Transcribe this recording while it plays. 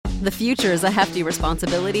The future is a hefty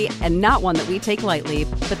responsibility and not one that we take lightly,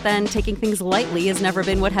 but then taking things lightly has never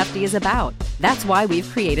been what Hefty is about. That's why we've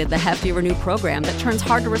created the Hefty Renew program that turns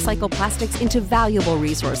hard-to-recycle plastics into valuable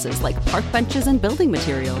resources like park benches and building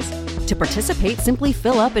materials. To participate, simply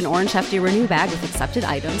fill up an orange Hefty Renew bag with accepted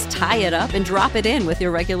items, tie it up, and drop it in with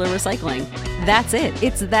your regular recycling. That's it.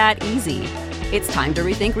 It's that easy. It's time to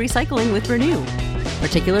rethink recycling with Renew.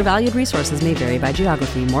 Particular valued resources may vary by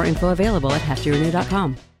geography. More info available at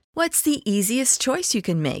heftyrenew.com. What's the easiest choice you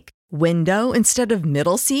can make? Window instead of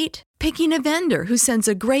middle seat? Picking a vendor who sends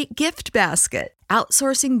a great gift basket?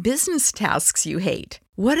 Outsourcing business tasks you hate?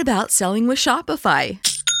 What about selling with Shopify?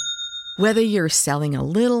 Whether you're selling a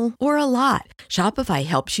little or a lot, Shopify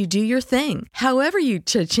helps you do your thing, however you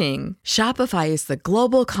cha-ching. Shopify is the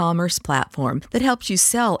global commerce platform that helps you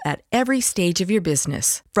sell at every stage of your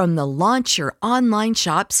business. From the launch your online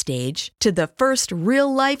shop stage to the first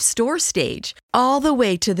real-life store stage, all the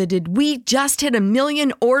way to the did we just hit 1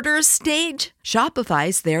 million orders stage.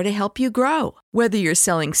 Shopify's there to help you grow. Whether you're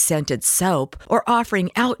selling scented soap or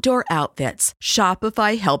offering outdoor outfits,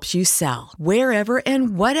 Shopify helps you sell. Wherever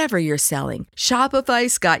and whatever you're selling,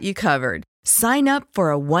 Shopify's got you covered. Sign up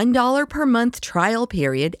for a $1 per month trial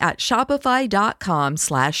period at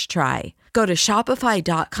shopify.com/try. Go to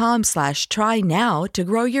shopify.com/try now to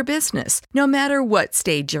grow your business, no matter what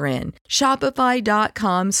stage you're in.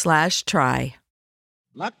 Shopify.com/try.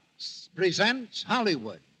 Lux presents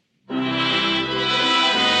Hollywood.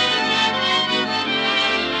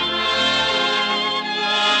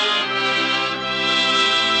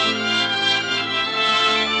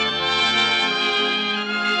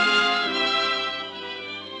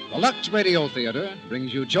 The Lux Radio Theater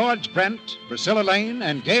brings you George Brent, Priscilla Lane,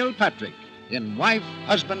 and Gail Patrick in Wife,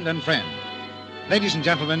 Husband, and Friend. Ladies and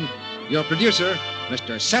gentlemen, your producer,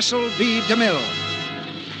 Mr. Cecil B. DeMille.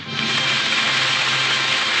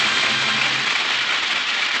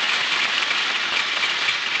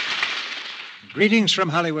 Greetings from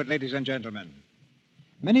Hollywood, ladies and gentlemen.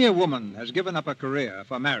 Many a woman has given up a career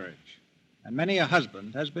for marriage, and many a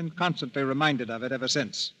husband has been constantly reminded of it ever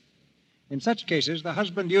since. In such cases, the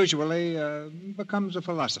husband usually becomes a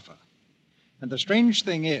philosopher. And the strange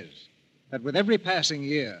thing is that with every passing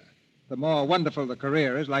year, the more wonderful the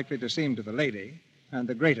career is likely to seem to the lady, and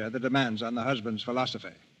the greater the demands on the husband's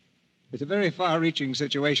philosophy. It's a very far-reaching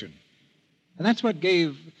situation. And that's what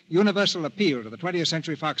gave universal appeal to the 20th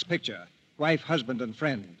Century Fox picture, Wife, Husband, and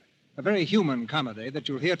Friend, a very human comedy that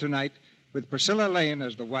you'll hear tonight with Priscilla Lane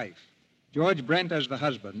as the wife, George Brent as the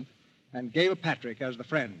husband, and Gail Patrick as the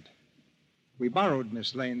friend. We borrowed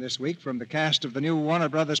Miss Lane this week from the cast of the new Warner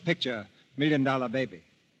Brothers picture, $1 Million Baby.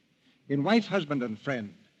 In Wife, Husband, and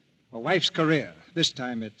Friend, a wife's career, this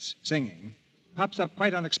time it's singing, pops up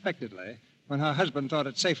quite unexpectedly when her husband thought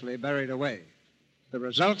it safely buried away. The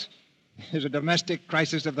result is a domestic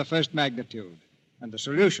crisis of the first magnitude, and the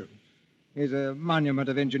solution is a monument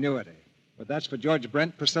of ingenuity. But that's for George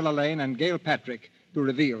Brent, Priscilla Lane, and Gail Patrick to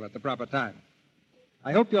reveal at the proper time.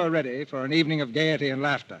 I hope you're ready for an evening of gaiety and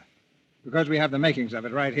laughter, because we have the makings of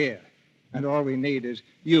it right here, and all we need is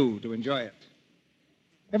you to enjoy it.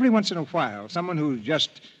 Every once in a while, someone who's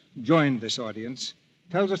just joined this audience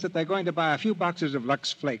tells us that they're going to buy a few boxes of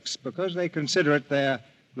Lux Flakes because they consider it their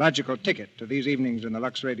logical ticket to these evenings in the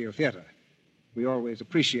Lux Radio Theater. We always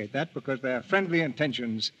appreciate that because their friendly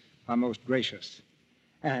intentions are most gracious.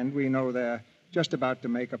 And we know they're just about to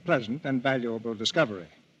make a pleasant and valuable discovery.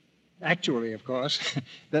 Actually, of course,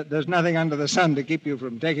 there's nothing under the sun to keep you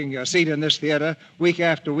from taking your seat in this theater week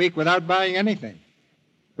after week without buying anything.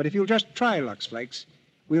 But if you'll just try Lux Flakes,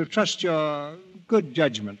 we'll trust your good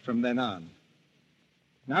judgment from then on.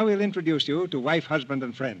 Now we'll introduce you to Wife, Husband,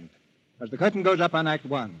 and Friend, as the curtain goes up on Act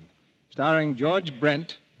One, starring George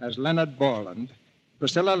Brent as Leonard Borland,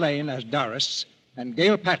 Priscilla Lane as Doris, and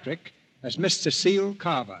Gail Patrick as Miss Cecile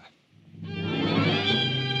Carver.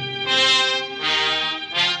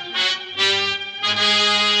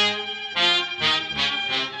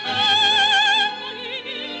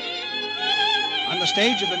 On the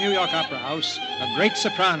stage of the New York Opera House, a great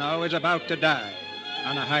soprano is about to die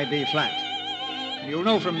on a high B flat. And you'll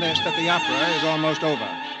know from this that the opera is almost over.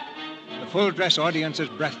 The full-dress audience is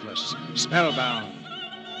breathless, spellbound.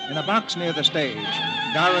 In a box near the stage,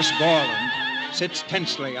 Doris Borland sits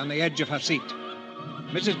tensely on the edge of her seat.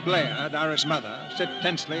 Mrs. Blair, Doris' mother, sits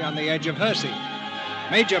tensely on the edge of her seat.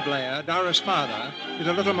 Major Blair, Doris' father, is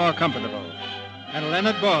a little more comfortable. And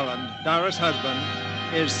Leonard Borland, Doris' husband,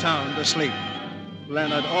 is sound asleep.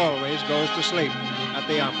 Leonard always goes to sleep at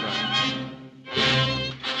the opera.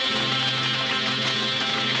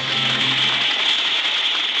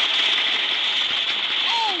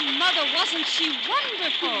 Oh, Mother, wasn't she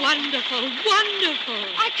wonderful? Wonderful, wonderful.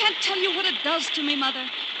 I can't tell you what it does to me, Mother.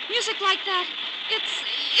 Music like that,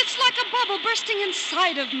 it's like a bubble bursting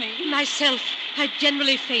inside of me. Myself, I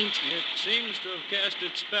generally faint. It seems to have cast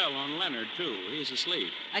its spell on Leonard, too. He's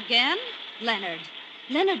asleep. Again? Leonard.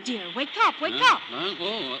 Leonard, dear, wake up, wake up.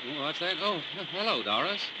 Oh, what's that? Oh, hello,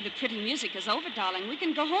 Doris. The pretty music is over, darling. We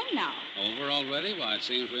can go home now. Over already? Why, it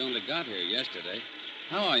seems we only got here yesterday.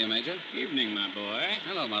 How are you, Major? Evening, my boy.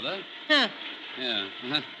 Hello, Mother. Huh. Yeah.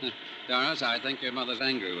 Doris, I think your mother's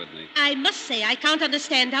angry with me. I must say, I can't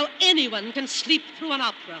understand how anyone can sleep through an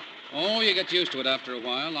opera. Oh, you get used to it after a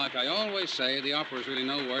while. Like I always say, the opera's really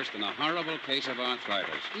no worse than a horrible case of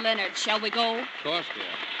arthritis. Leonard, shall we go? Of course, dear.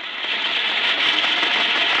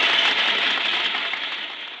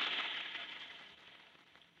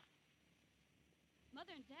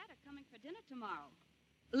 Mother and Dad are coming for dinner tomorrow.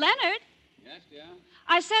 Leonard? Yes, dear?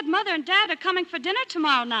 I said Mother and Dad are coming for dinner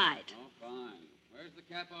tomorrow night. Oh, fine. Where's the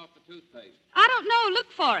cap off the toothpaste? I don't know.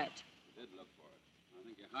 Look for it. I did look for it. I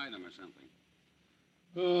think you hide them or something.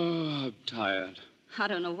 Oh, I'm tired. I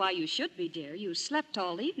don't know why you should be, dear. You slept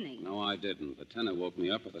all evening. No, I didn't. The tenor woke me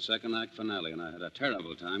up with the second act finale, and I had a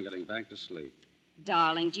terrible time getting back to sleep.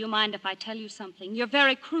 Darling, do you mind if I tell you something? You're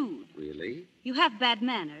very crude. Really? You have bad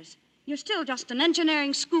manners. You're still just an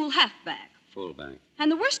engineering school halfback. Fullback.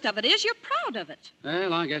 And the worst of it is you're proud of it.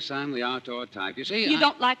 Well, I guess I'm the outdoor type. You see, You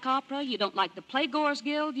don't like opera. You don't like the Playgoers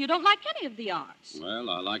Guild. You don't like any of the arts. Well,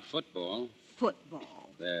 I like football. Football.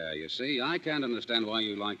 There, you see, I can't understand why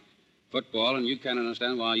you like football, and you can't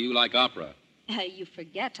understand why you like opera. You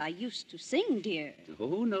forget I used to sing, dear.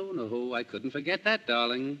 Oh, no, I couldn't forget that,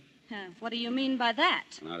 darling. What do you mean by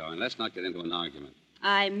that? Now, darling, let's not get into an argument.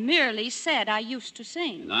 I merely said I used to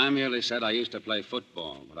sing. And I merely said I used to play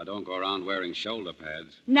football, but I don't go around wearing shoulder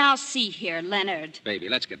pads. Now see here, Leonard. Baby,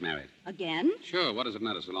 let's get married. Again? Sure, what does it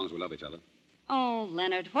matter so long as we love each other? Oh,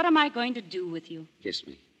 Leonard, what am I going to do with you? Kiss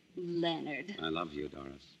me. Leonard. I love you,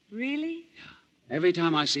 Doris. Really? Every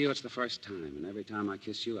time I see you, it's the first time. And every time I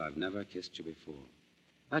kiss you, I've never kissed you before.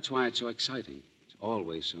 That's why it's so exciting. It's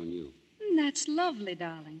always so new. That's lovely,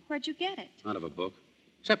 darling. Where'd you get it? Out of a book.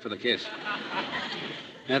 Except for the kiss.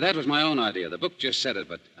 Now, that was my own idea. The book just said it,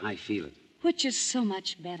 but I feel it. Which is so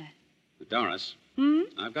much better. Doris,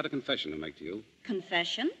 I've got a confession to make to you.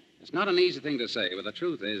 Confession? It's not an easy thing to say, but the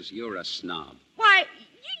truth is you're a snob. Why,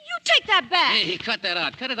 you take that back. Hey, cut that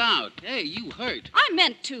out. Cut it out. Hey, you hurt. I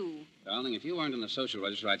meant to. Darling, if you weren't in the social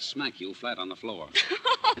register, I'd smack you flat on the floor.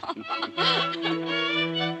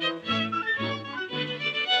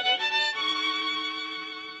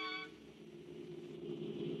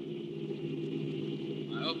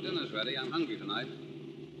 I hope dinner's ready. I'm hungry tonight.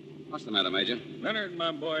 What's the matter, Major? Leonard,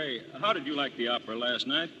 my boy, how did you like the opera last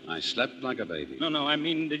night? I slept like a baby. No, I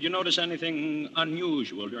mean, did you notice anything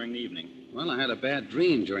unusual during the evening? Well, I had a bad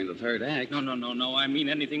dream during the third act. No. I mean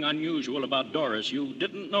anything unusual about Doris. You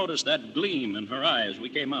didn't notice that gleam in her eye as we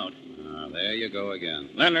came out. Ah, there you go again.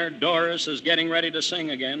 Leonard, Doris is getting ready to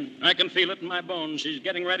sing again. I can feel it in my bones. She's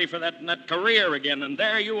getting ready for that career again. And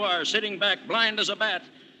there you are, sitting back, blind as a bat.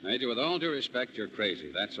 Major, with all due respect, you're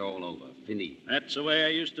crazy. That's all over. Fini. That's the way I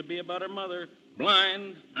used to be about her mother.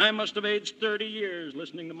 Blind. I must have aged 30 years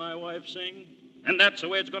listening to my wife sing. And that's the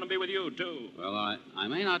way it's going to be with you, too. Well, I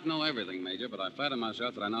may not know everything, Major, but I flatter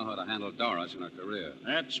myself that I know how to handle Doris in her career.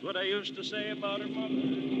 That's what I used to say about her mother. There's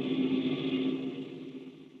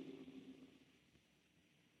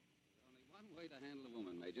only one way to handle a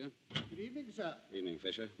woman, Major. Good evening, sir. Evening,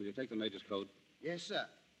 Fisher. Will you take the Major's coat? Yes, sir.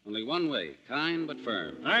 Only one way. Kind but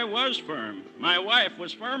firm. I was firm. My wife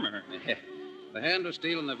was firmer. The hand of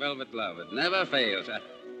steel and the velvet glove. It never fails.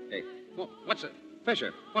 Hey, what's it?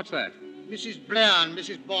 Fisher, what's that? Mrs. Blair and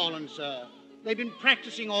Mrs. Borland, sir. They've been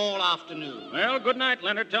practicing all afternoon. Well, good night,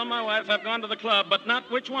 Leonard. Tell my wife I've gone to the club, but not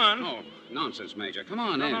which one. Oh, nonsense, Major. Come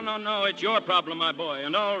on in. No. It's your problem, my boy.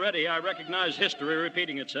 And already I recognize history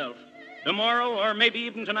repeating itself. Tomorrow, or maybe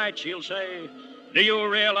even tonight, she'll say, "Do you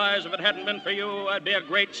realize if it hadn't been for you, I'd be a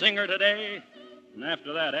great singer today?" And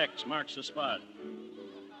after that, X marks the spot.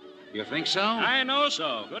 You think so? I know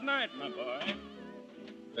so. Good night, my boy.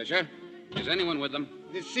 Fisher, is anyone with them?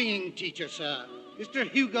 The singing teacher, sir. Mr.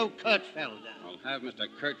 Hugo Kurtfelder. I'll have Mr.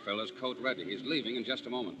 Kurtfelder's coat ready. He's leaving in just a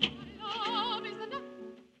moment. Oh,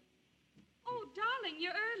 darling,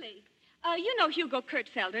 you're early. You know Hugo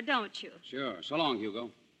Kurtfelder, don't you? Sure. So long,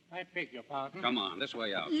 Hugo. I beg your pardon? Come on, this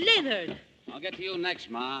way out. Leonard. I'll get to you next,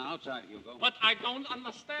 Ma. Outside, Hugo. But I don't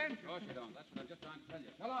understand. Of course you don't. That's what I'm just trying to tell you.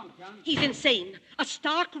 So long, son. He's insane. A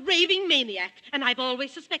stark, raving maniac. And I've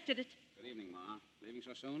always suspected it. Good evening, Ma. Leaving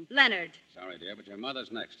so soon? Leonard. Sorry, dear, but your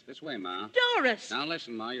mother's next. This way, Ma. Doris. Now,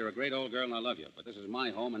 listen, Ma. You're a great old girl, and I love you. But this is my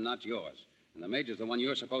home and not yours. And the major's the one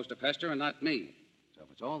you're supposed to pester and not me. So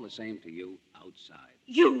if it's all the same to you, outside.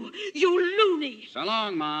 You loony. So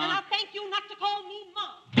long, Ma. And I'll thank you not to call me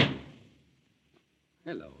Ma.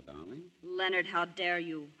 Hello, darling. Leonard, how dare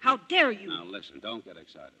you? How dare you? Now, listen, don't get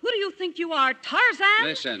excited. Who do you think you are, Tarzan?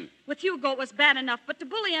 Listen. With Hugo, it was bad enough, but to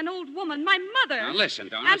bully an old woman, my mother. Now, listen,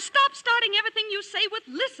 darling. And stop starting everything you say with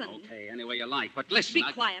listen. Okay, any way you like, but listen.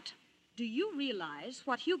 Be quiet. Do you realize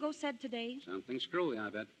what Hugo said today? Something screwy, I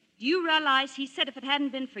bet. Do you realize he said if it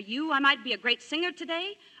hadn't been for you, I might be a great singer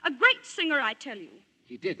today? A great singer, I tell you.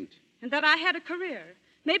 He didn't. And that I had a career.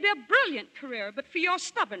 Maybe a brilliant career, but for your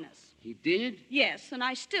stubbornness. He did? Yes, and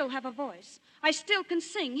I still have a voice. I still can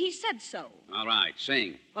sing. He said so. All right,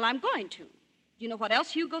 sing. Well, I'm going to. Do you know what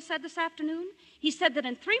else Hugo said this afternoon? He said that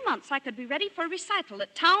in 3 months I could be ready for a recital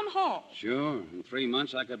at Town Hall. Sure. In 3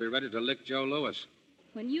 months, I could be ready to lick Joe Louis.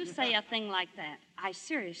 When you say a thing like that, I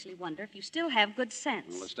seriously wonder if you still have good sense.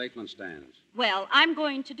 Well, the statement stands. Well, I'm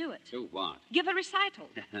going to do it. Do what? Give a recital.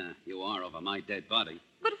 You are over my dead body.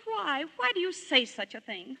 But why? Why do you say such a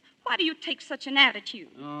thing? Why do you take such an attitude?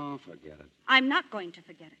 Oh, forget it. I'm not going to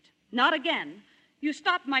forget it. Not again. You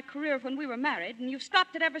stopped my career when we were married, and you've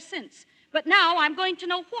stopped it ever since. But now I'm going to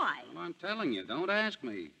know why. Well, I'm telling you, don't ask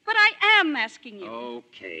me. But I am asking you.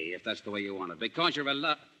 Okay, if that's the way you want it. Because you're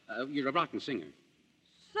a rotten singer.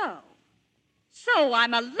 So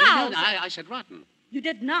I'm a lousy... No, I said rotten. You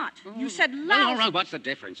did not. Oh. You said Well, lousy. all right, what's the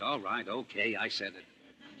difference? All right, okay, I said it.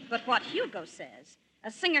 But what Hugo says, a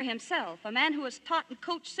singer himself, a man who has taught and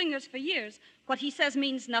coached singers for years, what he says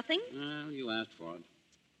means nothing? Well, you asked for it.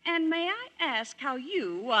 And may I ask how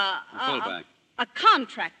you, fullback. A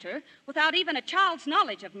contractor, without even a child's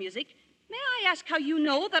knowledge of music, may I ask how you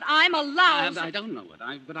know that I'm a lousy... I don't know it,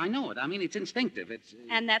 but I know it. I mean, it's instinctive. It's...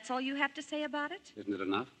 And that's all you have to say about it? Isn't it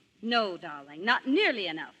enough? No, darling, not nearly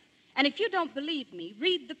enough. And if you don't believe me,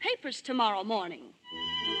 read the papers tomorrow morning.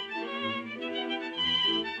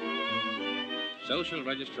 Social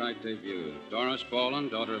Register debut. Doris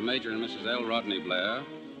Boland, daughter of Major and Mrs. L. Rodney Blair,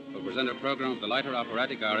 will present a program of the lighter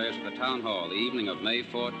operatic arias at the Town Hall the evening of May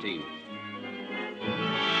 14th.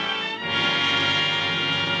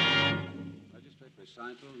 Register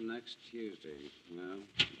recital next Tuesday. Well,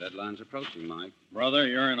 deadline's approaching, Mike. Brother,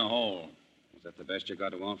 you're in a hole. Is that the best you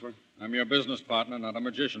got to offer? I'm your business partner, not a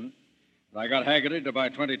magician. But I got Haggerty to buy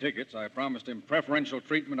 20 tickets. I promised him preferential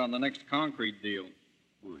treatment on the next concrete deal.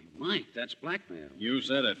 Why, Mike, that's blackmail. You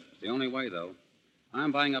said it. It's the only way, though.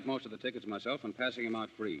 I'm buying up most of the tickets myself and passing them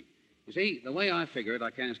out free. You see, the way I figure it,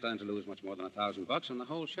 I can't stand to lose much more than $1,000 on the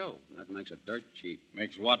whole show. That makes it dirt cheap.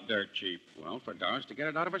 Makes what dirt cheap? Well, for Doris to get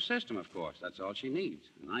it out of her system, of course. That's all she needs.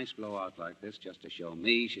 A nice blowout like this just to show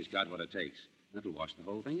me she's got what it takes. That'll wash the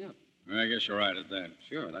whole thing up. I guess you're right at that.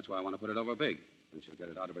 Sure, that's why I want to put it over big. Then she'll get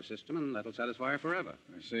it out of her system, and that'll satisfy her forever.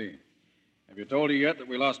 I see. Have you told her yet that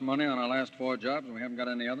we lost money on our last 4 jobs and we haven't got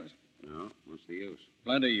any others? No, what's the use?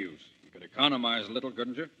 Plenty use. You could economize a little,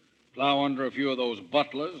 couldn't you? Plow under a few of those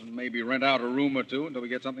butlers and maybe rent out a room or two until we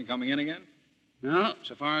get something coming in again? No,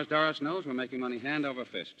 so far as Doris knows, we're making money hand over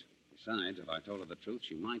fist. Besides, if I told her the truth,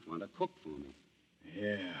 she might want to cook for me.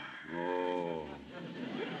 Yeah. Oh.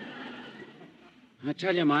 I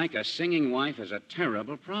tell you, Mike, a singing wife is a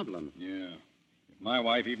terrible problem. Yeah. If my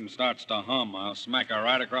wife even starts to hum, I'll smack her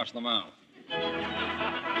right across the mouth.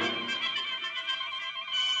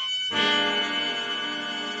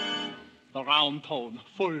 The round tone,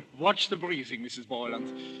 full. Watch the breathing, Mrs. Boylan.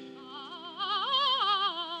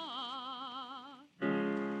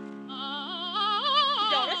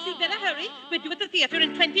 Doris, you'd better hurry. We're due at the theater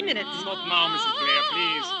in 20 minutes. Not now, Mrs. Blair,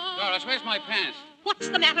 please. Doris, where's my pants? What's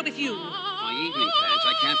the matter with you? My evening pants.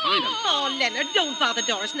 I can't find them. Oh, Leonard, don't bother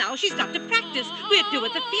Doris now. She's got to practice. We're due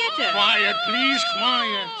at the theater. Quiet, please,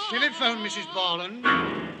 quiet. Telephone, Mrs. Boland.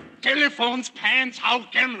 Telephone's pants. How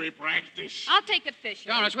can we practice? I'll take it, Fisher.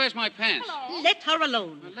 Doris, where's my pants? Hello. Let her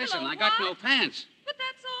alone. Well, listen, Hello, I got what? no pants. But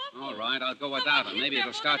that's all. All right, I'll go without them. Maybe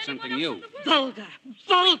it'll start something new. Vulgar.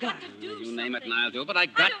 Vulgar. You name it and I'll do it, but I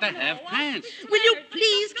got to have pants. Will you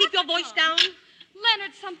please keep your voice down?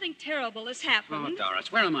 Leonard, something terrible has happened. Oh,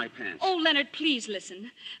 Doris, where are my pants? Oh, Leonard, please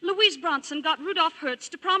listen. Louise Bronson got Rudolph Hertz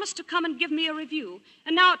to promise to come and give me a review.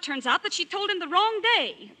 And now it turns out that she told him the wrong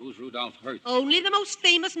day. Who's Rudolph Hertz? Only the most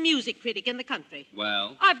famous music critic in the country.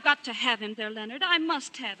 Well? I've got to have him there, Leonard. I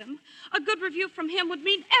must have him. A good review from him would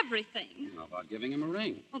mean everything. How about giving him a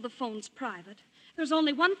ring? Oh, the phone's private. There's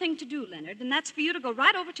only one thing to do, Leonard, and that's for you to go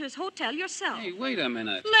right over to his hotel yourself. Hey, wait a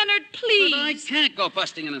minute. Leonard, please. But I can't go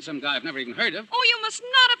busting in on some guy I've never even heard of. Oh, you must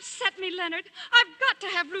not upset me, Leonard. I've got to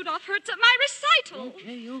have Rudolph Hertz at my recital.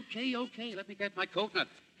 Okay. Let me get my coconut.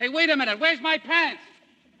 Hey, wait a minute. Where's my pants?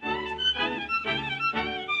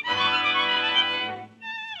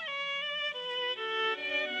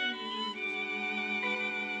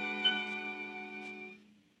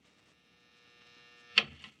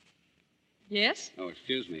 Yes? Oh,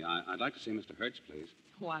 excuse me. I'd like to see Mr. Hertz, please.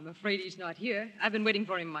 Oh, I'm afraid he's not here. I've been waiting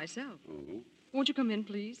for him myself. Oh? Won't you come in,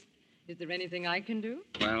 please? Is there anything I can do?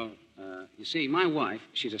 Well, you see, my wife,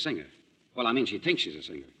 she's a singer. Well, I mean, she thinks she's a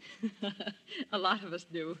singer. A lot of us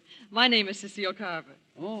do. My name is Cecile Carver.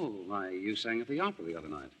 Oh, why, you sang at the opera the other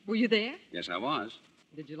night. Were you there? Yes, I was.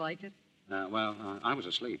 Did you like it? I was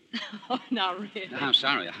asleep. Oh, not really. I'm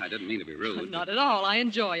sorry. I didn't mean to be rude. Not at all. I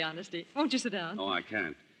enjoy honesty. Won't you sit down? Oh, I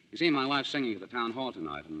can't. You see, my wife's singing at the town hall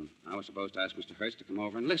tonight, and I was supposed to ask Mr. Hertz to come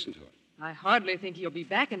over and listen to her. I hardly think he'll be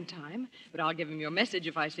back in time, but I'll give him your message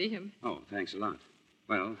if I see him. Oh, thanks a lot.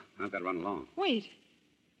 Well, I've got to run along. Wait.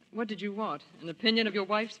 What did you want? An opinion of your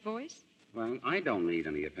wife's voice? Well, I don't need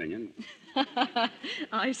any opinion.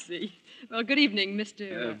 I see. Well, good evening,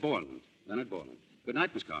 Mr. Borland. Leonard Borland. Good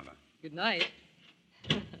night, Miss Carver. Good night.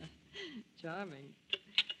 Charming.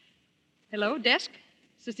 Hello, desk.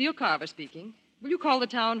 Cecile Carver speaking. Will you call the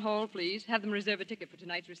town hall, please? Have them reserve a ticket for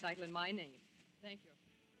tonight's recital in my name. Thank you.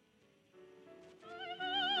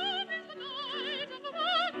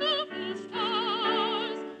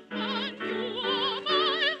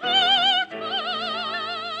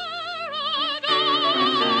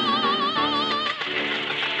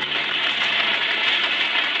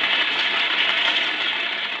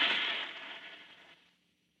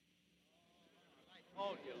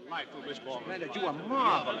 Leonard, you are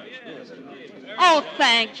marvelous. Oh,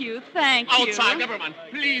 thank you. Thank you. Outside, everyone.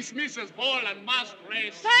 Please, Mrs. Borland must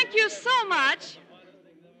race. Thank you so much.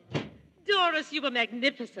 Doris, you were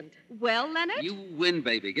magnificent. Well, Leonard? You win,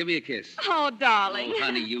 baby. Give me a kiss. Oh, darling. Oh,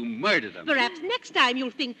 honey, you murdered him. Perhaps next time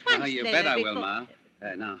you'll think twice, Oh, you Leonard, bet I will, before- Ma.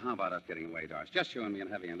 Now, how about us getting away, Doris? Just you and me and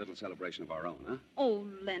having a little celebration of our own, huh? Oh,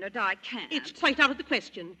 Leonard, I can't. It's quite out of the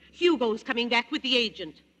question. Hugo's coming back with the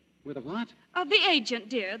agent. With a what? The agent,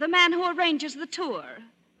 dear. The man who arranges the tour.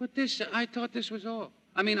 But I thought this was all.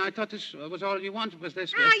 I thought this was all you wanted was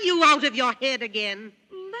this. Are you out of your head again?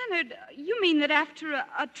 Leonard, you mean that after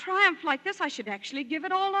a triumph like this, I should actually give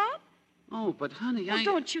it all up? Oh, but honey, Well,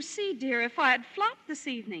 don't you see, dear, if I had flopped this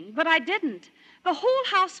evening, but I didn't. The whole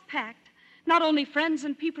house packed. Not only friends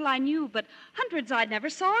and people I knew, but hundreds I'd never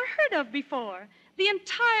saw or heard of before. The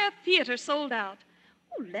entire theater sold out.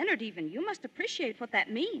 Oh, Leonard, even you must appreciate what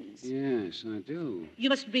that means. Yes, I do. You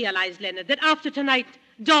must realize, Leonard, that after tonight,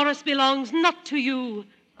 Doris belongs not to you,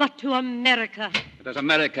 but to America. But does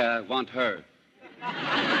America want her?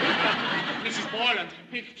 Mrs. Borland,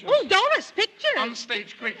 pictures. Oh, Doris, pictures. On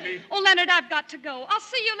stage quickly. Oh, Leonard, I've got to go. I'll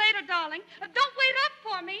see you later, darling. Don't wait up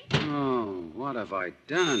for me. Oh, what have I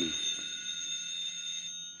done?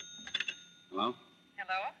 Hello?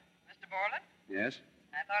 Hello, Mr. Borland? Yes?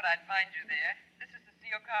 I thought I'd find you there. This is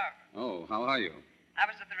Cecile Carver. Oh, how are you? I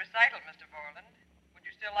was at the recital, Mr. Borland. Would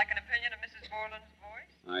you still like an opinion of Mrs. Borland's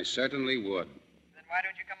voice? I certainly would. Then why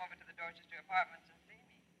don't you come over to the Dorchester Apartments and see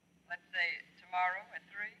me? Let's say tomorrow at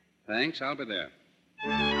 3. Thanks, I'll be there.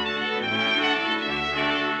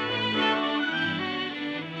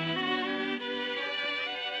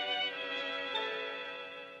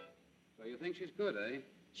 So you think she's good, eh?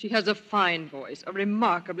 She has a fine voice, a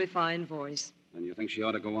remarkably fine voice. And you think she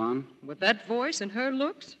ought to go on? With that voice and her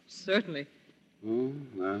looks, certainly. Oh,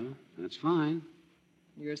 well, that's fine.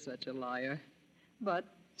 You're such a liar. But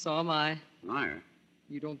so am I. Liar.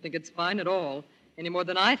 You don't think it's fine at all, any more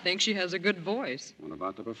than I think she has a good voice. What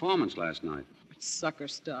about the performance last night? It's sucker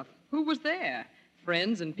stuff. Who was there?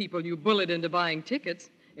 Friends and people you bullied into buying tickets.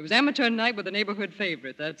 It was amateur night with a neighborhood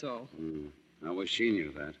favorite, that's all. I wish she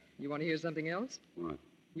knew that. You want to hear something else? What?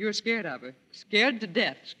 You're scared of her. Scared to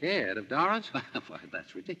death. Scared of Doris? Why,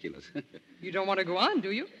 that's ridiculous. You don't want to go on,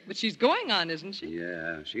 do you? But she's going on, isn't she?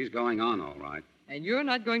 Yeah, she's going on all right. And you're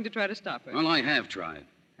not going to try to stop her. Well, I have tried.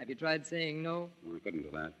 Have you tried saying no? Well, I couldn't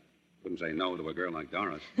do that. Couldn't say no to a girl like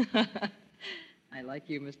Doris. I like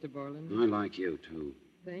you, Mr. Borland. I like you, too.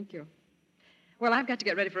 Thank you. Well, I've got to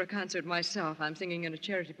get ready for a concert myself. I'm singing in a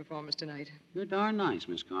charity performance tonight. You're darn nice,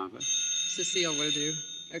 Miss Carver. Cecile will do.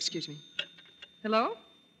 Excuse me. Hello?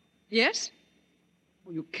 Yes?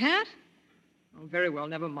 Oh, you can't? Oh, very well,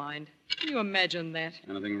 never mind. Can you imagine that?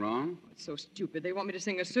 Anything wrong? Oh, it's so stupid. They want me to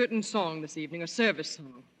sing a certain song this evening, a service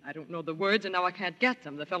song. I don't know the words, and now I can't get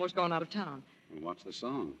them. The fellow's gone out of town. Well, what's the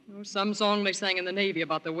song? Oh, some song they sang in the Navy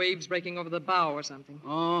about the waves breaking over the bow or something.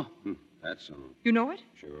 Oh, that song. You know it?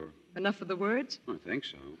 Sure. Enough for the words? I think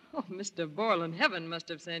so. Oh, Mr. Borland, heaven must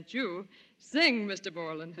have sent you. Sing, Mr.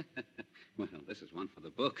 Borland. Well, this is one for the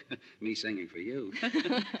book. Me singing for you.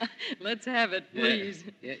 Let's have it, please.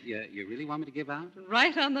 Yeah, you really want me to give out?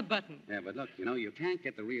 Right on the button. Yeah, but look, you can't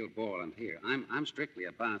get the real Borland here. I'm strictly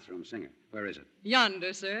a bathroom singer. Where is it?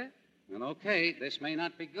 Yonder, sir. Well, okay, this may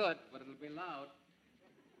not be good, but it'll be loud.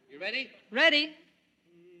 You ready? Ready.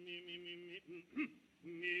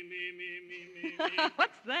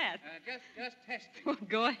 What's that? Just testing. Well,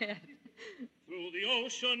 go ahead. Through the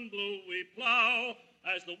ocean blue we plow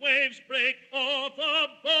as the waves break o'er the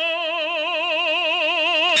bow.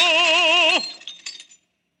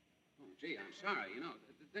 Oh, gee, I'm sorry. You know,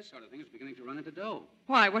 this sort of thing is beginning to run into dough.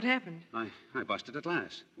 Why? What happened? I busted a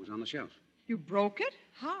glass. It was on the shelf. You broke it?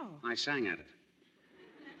 How? I sang at it.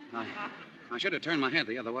 I should have turned my head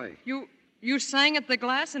the other way. You sang at the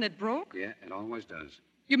glass and it broke? Yeah, it always does.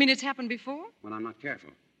 You mean it's happened before? When I'm not careful.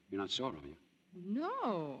 You're not sore, are you?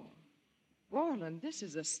 No. Borland, this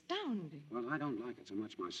is astounding. Well, I don't like it so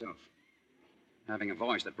much myself. Having a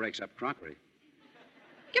voice that breaks up crockery.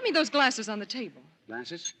 Give me those glasses on the table.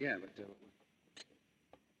 Glasses? Yeah, but...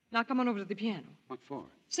 Now come on over to the piano. What for?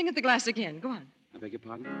 Sing at the glass again. Go on. I beg your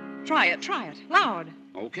pardon? Try it. Loud.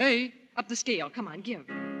 Okay. Up the scale. Come on, give.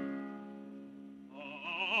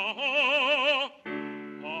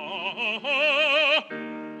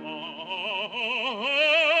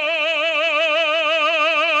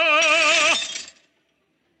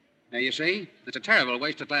 Now, you see? It's a terrible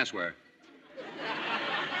waste of glassware.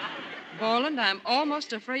 Borland, I'm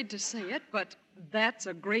almost afraid to say it, but that's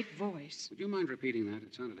a great voice. Would you mind repeating that?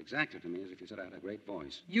 It sounded exactly to me as if you said I had a great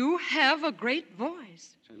voice. You have a great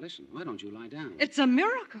voice. Say, listen, why don't you lie down? It's a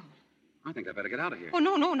miracle. I think I better get out of here. Oh,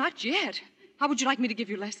 no, not yet. How would you like me to give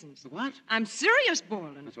you lessons? What? I'm serious,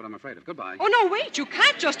 Borland. That's what I'm afraid of. Goodbye. Oh, no, wait. You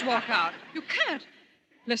can't just walk out. You can't.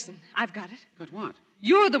 Listen, I've got it. Got what?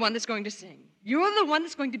 You're the one that's going to sing. You're the one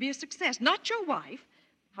that's going to be a success, not your wife.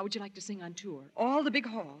 How would you like to sing on tour? All the big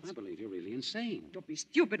halls. I believe you're really insane. Don't be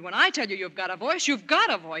stupid. When I tell you you've got a voice, you've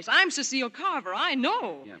got a voice. I'm Cecile Carver. I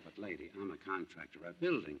know. Yeah, but, lady, I'm a contractor, a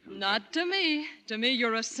building contractor. Not to me. To me,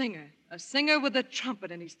 you're a singer. A singer with a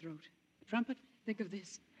trumpet in his throat. A trumpet? Think of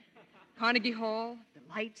this. Carnegie Hall, the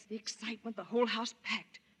lights, the excitement, the whole house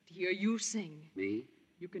packed to hear you sing. Me?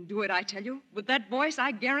 You can do it, I tell you. With that voice,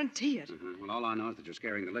 I guarantee it. Well, all I know is that you're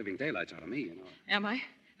scaring the living daylights out of me, you know. Am I?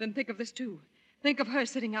 Then think of this, too. Think of her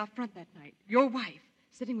sitting out front that night, your wife,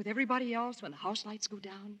 sitting with everybody else when the house lights go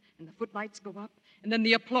down and the footlights go up, and then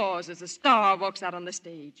the applause as the star walks out on the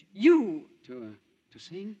stage. You. To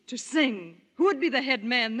sing? To sing. Who would be the head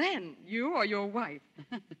man then, you or your wife?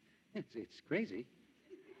 It's crazy.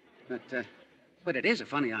 But it is a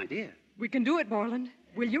funny idea. We can do it, Borland.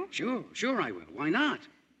 Will you? Sure I will. Why not?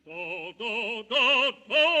 Do, do, do,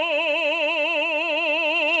 do.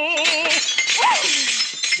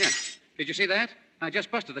 Yeah. Did you see that? I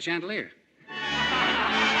just busted the chandelier.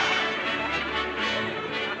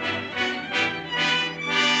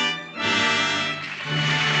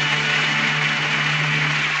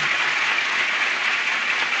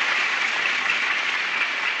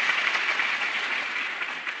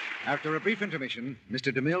 After a brief intermission,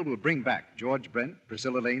 Mr. DeMille will bring back George Brent,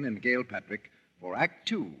 Priscilla Lane, and Gail Patrick for Act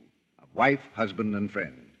Two of Wife, Husband, and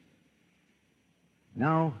Friend.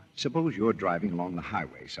 Now, suppose you're driving along the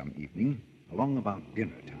highway some evening, along about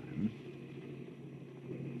dinner time.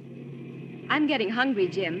 I'm getting hungry,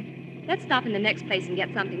 Jim. Let's stop in the next place and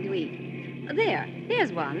get something to eat.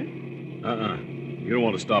 There's one. You don't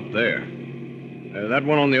want to stop there. That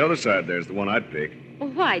one on the other side there's the one I'd pick.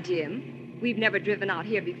 Well, why, Jim? We've never driven out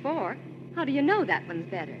here before. How do you know that one's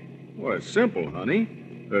better? Well, it's simple, honey.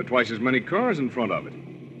 There are twice as many cars in front of it.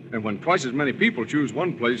 And when twice as many people choose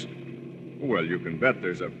one place, well, you can bet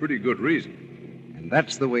there's a pretty good reason. And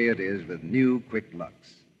that's the way it is with new Quick Lux.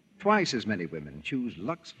 Twice as many women choose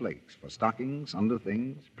Lux Flakes for stockings,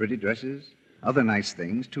 underthings, pretty dresses, other nice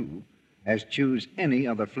things, too, as choose any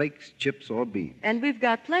other flakes, chips, or beads. And we've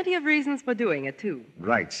got plenty of reasons for doing it, too.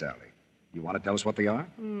 Right, Sally. You want to tell us what they are?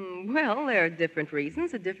 Well, there are different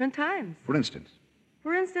reasons at different times. For instance?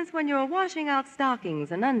 For instance, when you're washing out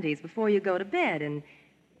stockings and undies before you go to bed and,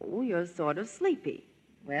 you're sort of sleepy.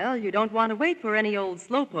 Well, you don't want to wait for any old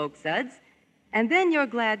slowpoke suds. And then you're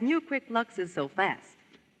glad new Quick Lux is so fast.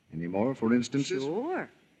 Any more, for instances? Sure.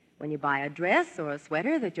 When you buy a dress or a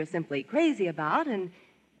sweater that you're simply crazy about and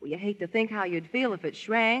you hate to think how you'd feel if it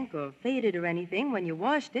shrank or faded or anything when you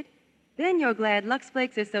washed it, then you're glad Lux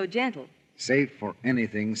Flakes are so gentle. Safe for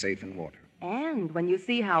anything safe in water. And when you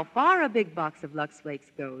see how far a big box of Lux Flakes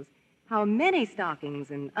goes, how many stockings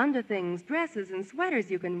and underthings, dresses, and sweaters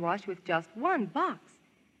you can wash with just one box,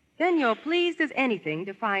 then you're pleased as anything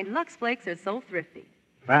to find Lux Flakes are so thrifty.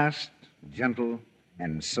 Fast, gentle,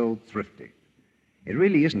 and so thrifty. It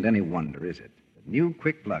really isn't any wonder, is it, that new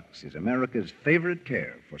Quick Lux is America's favorite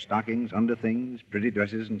care for stockings, underthings, pretty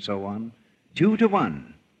dresses, and so on, 2 to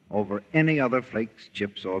 1 over any other flakes,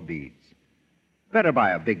 chips, or beads. Better buy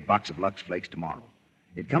a big box of Lux Flakes tomorrow.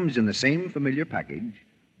 It comes in the same familiar package,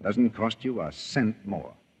 Doesn't cost you a cent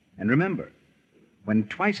more. And remember, when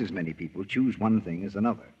twice as many people choose one thing as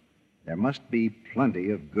another, there must be plenty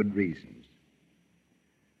of good reasons.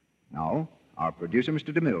 Now, our producer,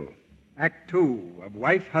 Mr. DeMille. Act Two of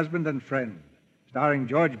Wife, Husband, and Friend, starring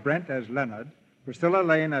George Brent as Leonard, Priscilla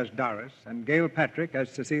Lane as Doris, and Gail Patrick as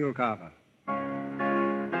Cecile Carver.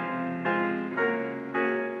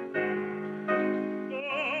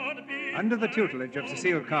 Under the tutelage of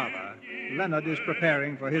Cecile Carver, Leonard is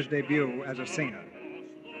preparing for his debut as a singer.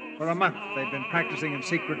 For a month, they've been practicing in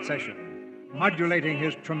secret session, modulating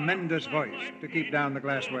his tremendous voice to keep down the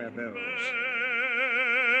glassware bills.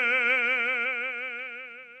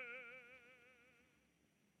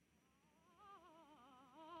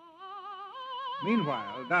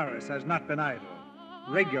 Meanwhile, Doris has not been idle.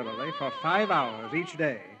 Regularly, for 5 hours each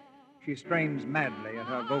day, she strains madly at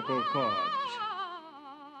her vocal cords.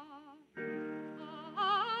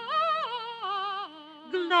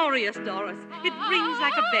 Glorious, Doris. It rings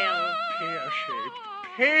like a bell. Pear-shaped.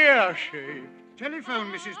 Pear-shaped.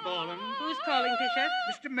 Telephone, Mrs. Borland. Who's calling, Fisher?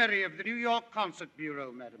 Mr. Murray of the New York Concert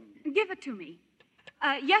Bureau, madam. Give it to me.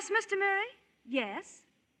 Yes, Mr. Murray? Yes.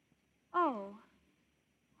 Oh,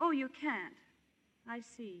 you can't. I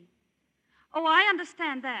see. Oh, I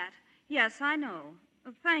understand that. Yes, I know.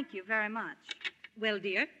 Thank you very much. Well,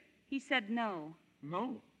 dear? He said no.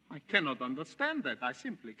 No, I cannot understand that. I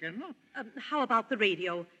simply cannot. How about the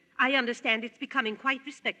radio? I understand it's becoming quite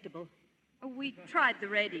respectable. We tried the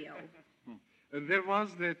radio. There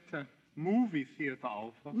was that movie theater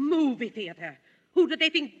offer. Movie theater? Who do they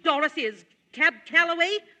think Doris is? Cab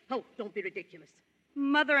Calloway? Oh, don't be ridiculous.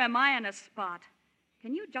 Mother, am I in a spot?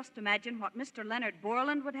 Can you just imagine what Mr. Leonard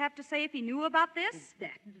Borland would have to say if he knew about this?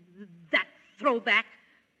 That throwback.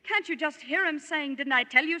 Can't you just hear him saying, didn't I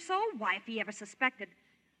tell you so? Why, if he ever suspected.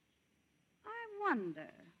 I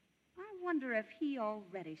wonder if he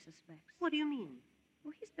already suspects. What do you mean?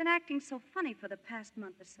 Well, he's been acting so funny for the past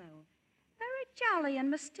month or so. Very jolly and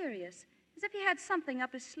mysterious, as if he had something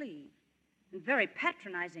up his sleeve. And very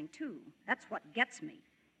patronizing, too. That's what gets me.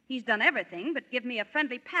 He's done everything but give me a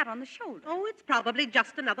friendly pat on the shoulder. Oh, it's probably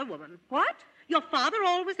just another woman. What? Your father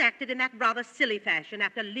always acted in that rather silly fashion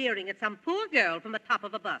after leering at some poor girl from the top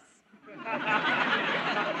of a bus.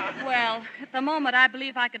 Well, at the moment, I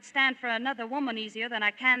believe I could stand for another woman easier than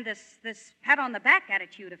I can this pat-on-the-back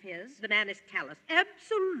attitude of his. The man is callous,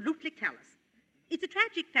 absolutely callous. It's a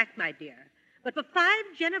tragic fact, my dear, but for 5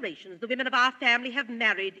 generations, the women of our family have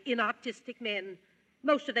married inartistic men.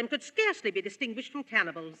 Most of them could scarcely be distinguished from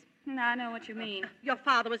cannibals. I know what you mean. Your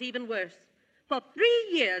father was even worse. For 3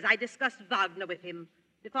 years, I discussed Wagner with him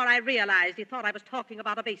before I realized he thought I was talking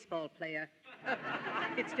about a baseball player.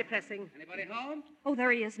 It's depressing. Anybody home? Oh,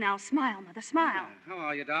 there he is now. Smile, Mother, smile. How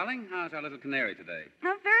are you, darling? How's our little canary today?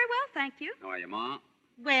 Oh, very well, thank you. How are you, Ma?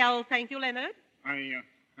 Well, thank you, Leonard.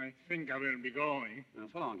 I think I will be going. Well,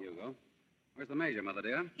 so long, Hugo. Where's the Major, Mother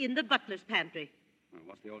dear? In the butler's pantry. Well,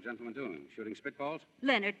 what's the old gentleman doing? Shooting spitballs?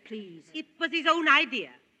 Leonard, please. It was his own idea.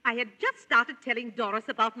 I had just started telling Doris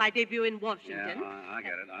about my debut in Washington. Yeah, I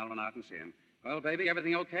get it. I'll run out and see him. Well, baby,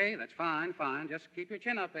 everything okay? That's fine. Just keep your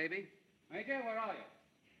chin up, baby. Major, where are you?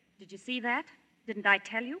 Did you see that? Didn't I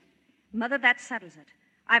tell you? Mother, that settles it.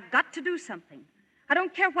 I've got to do something. I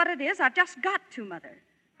don't care what it is. I've just got to, Mother.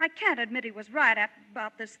 I can't admit he was right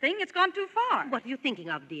about this thing. It's gone too far. What are you thinking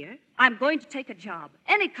of, dear? I'm going to take a job.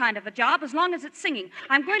 Any kind of a job, as long as it's singing.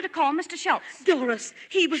 I'm going to call Mr. Schultz. Doris,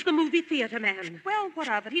 he was the movie theater man. Well, what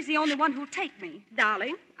of it? He's the only one who'll take me.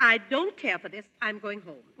 Darling, I don't care for this. I'm going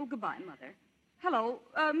home. Oh, goodbye, Mother. Hello,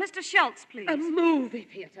 Mr. Schultz, please. A movie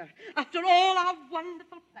theater. After all our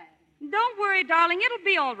wonderful plans. Don't worry, darling. It'll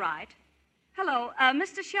be all right. Hello,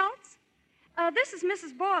 Mr. Schultz? This is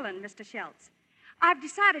Mrs. Borland, Mr. Schultz. I've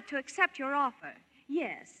decided to accept your offer.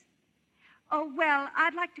 Yes. Oh, well,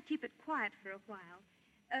 I'd like to keep it quiet for a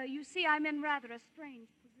while. You see, I'm in rather a strange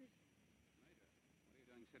position. Major, what are you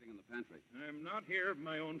doing sitting in the pantry? I'm not here of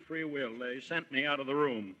my own free will. They sent me out of the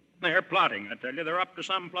room. They're plotting, I tell you. They're up to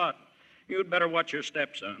some plot. You'd better watch your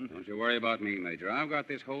step, son. Don't you worry about me, Major. I've got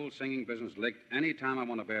this whole singing business licked any time I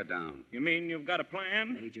want to bear down. You mean you've got a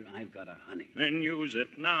plan? Major, I've got a honey. Then use it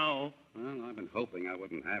now. Well, I've been hoping I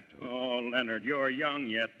wouldn't have to. Oh, Leonard, you're young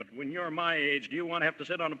yet, but when you're my age, do you want to have to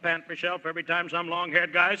sit on a pantry shelf every time some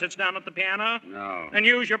long-haired guy sits down at the piano? No. Then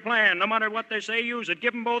use your plan. No matter what they say, use it.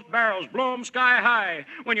 Give them both barrels. Blow them sky high.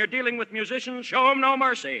 When you're dealing with musicians, show them no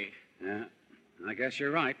mercy. Yeah, I guess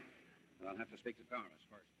you're right. But I'll have to speak to Doris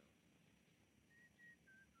first.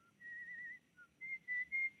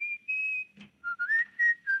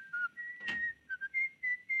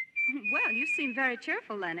 Well, you seem very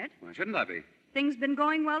cheerful, Leonard. Why shouldn't I be? Things been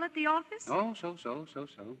going well at the office? Oh, so.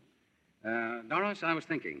 Doris, I was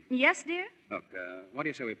thinking. Yes, dear? Look, what do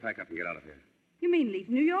you say we pack up and get out of here? You mean leave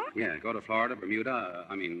New York? Yeah, go to Florida, Bermuda.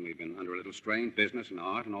 We've been under a little strain, business and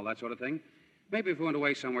art and all that sort of thing. Maybe if we went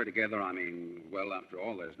away somewhere together, well, after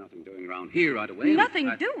all, there's nothing doing around here right away. Nothing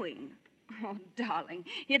doing? Oh, darling,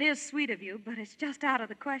 it is sweet of you, but it's just out of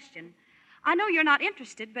the question. I know you're not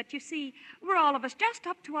interested, but you see, we're all of us just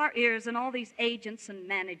up to our ears in all these agents and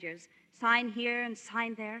managers. Sign here and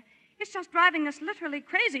sign there. It's just driving us literally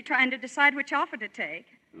crazy trying to decide which offer to take.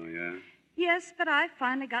 Oh, yeah? Yes, but I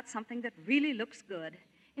finally got something that really looks good.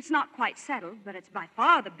 It's not quite settled, but it's by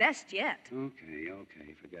far the best yet.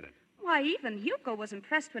 Okay, forget it. Why, even Hugo was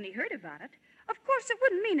impressed when he heard about it. Of course, it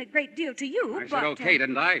wouldn't mean a great deal to you, I said okay,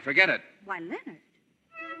 didn't I? Forget it. Why, Leonard.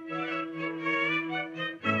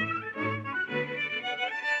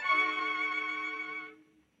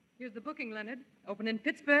 Here's the booking, Leonard. Open in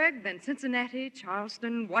Pittsburgh, then Cincinnati,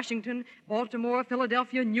 Charleston, Washington, Baltimore,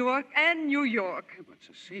 Philadelphia, Newark, and New York. But,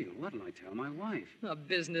 Cecile, what'll I tell my wife? A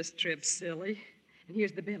business trip, silly. And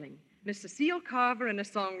here's the billing. Miss Cecile Carver in a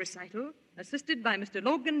song recital, assisted by Mr.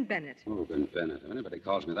 Logan Bennett. Logan Bennett. If anybody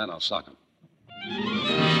calls me that, I'll sock him.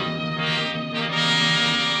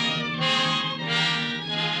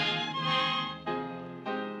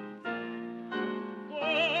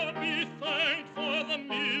 God be thanked for the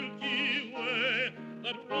Milky Way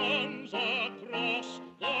that runs across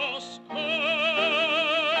the sky.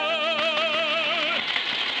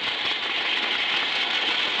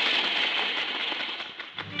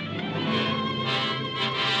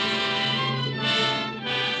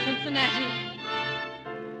 Cincinnati.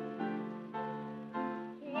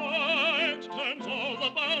 White turns all the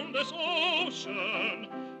boundless ocean.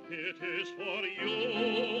 It is for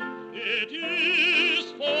you. It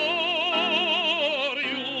is for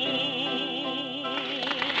you.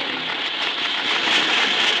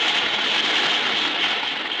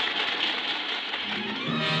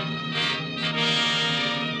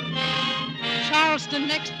 Charleston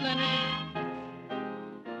next, Leonard.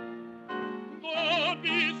 God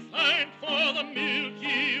be thanked for the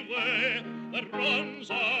Milky Way that runs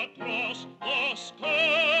across the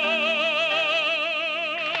sky.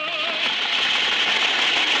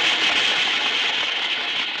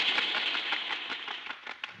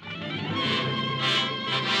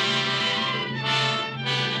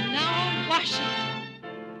 And now, Washington.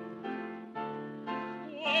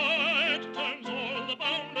 White turns all the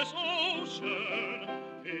boundless ocean.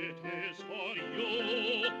 It is for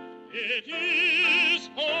you. It is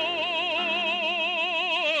for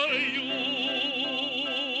you.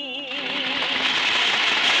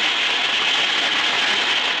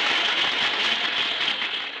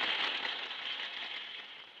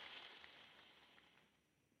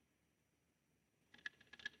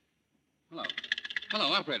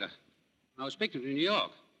 Hello, operator. I was speaking to New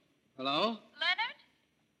York. Hello? Leonard?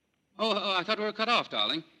 Oh, I thought we were cut off,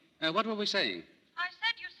 darling. What were we saying? I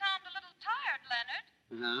said you sound a little tired, Leonard.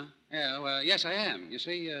 Uh-huh. Yeah, well, yes, I am. You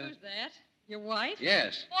see, Who's that? Your wife?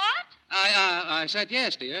 Yes. What? I said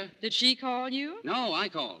yes, dear. Did she call you? No, I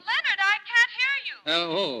called. Leonard, I can't hear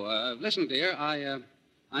you. Listen, dear, I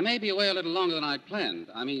may be away a little longer than I'd planned.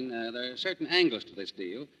 There are certain angles to this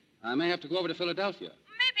deal. I may have to go over to Philadelphia.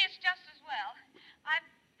 Maybe it's just as well. I've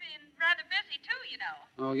been rather busy, too, you know.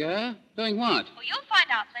 Oh, yeah? Doing what? Well, you'll find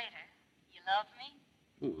out later. You love me?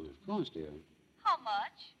 Oh, of course, dear. How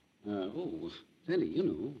much? Penny, you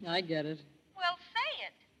know. I get it. Well, say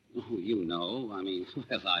it. Oh, you know.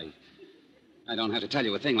 I don't have to tell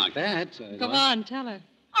you a thing like that. Come on, tell her.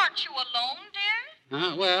 Aren't you alone,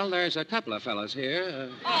 dear? Well, there's a couple of fellas here.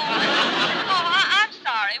 I'm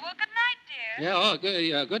sorry. Well, good night, dear.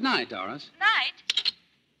 Yeah, good night, Doris. Night.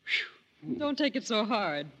 Don't take it so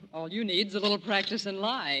hard. All you need's a little practice in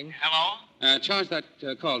lying. Hello? Charge that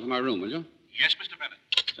call to my room, will you? Yes, Mr.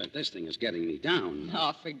 Bennett. This thing is getting me down.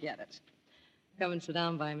 Oh, forget it. Come and sit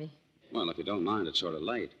down by me. Well, if you don't mind, it's sort of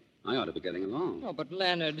late. I ought to be getting along. Oh, but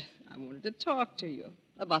Leonard, I wanted to talk to you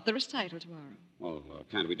about the recital tomorrow. Well,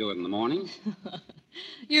 can't we do it in the morning?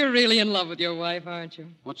 You're really in love with your wife, aren't you?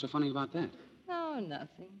 What's so funny about that? Oh,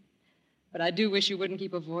 nothing. But I do wish you wouldn't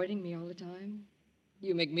keep avoiding me all the time.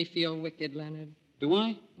 You make me feel wicked, Leonard. Do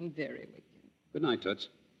I? Very wicked. Good night, Toots.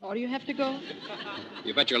 Oh, do you have to go?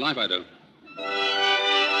 You bet your life I do.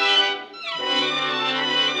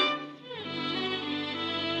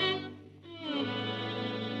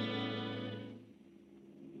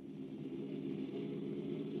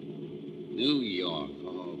 New York.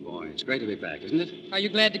 Oh, boy. It's great to be back, isn't it? Are you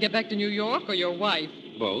glad to get back to New York or your wife?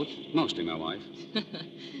 Both. Mostly my wife.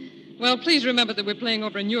 Well, please remember that we're playing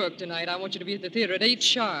over in Newark tonight. I want you to be at the theater at 8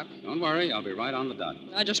 sharp. Don't worry, I'll be right on the dot.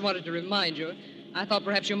 I just wanted to remind you. I thought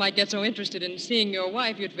perhaps you might get so interested in seeing your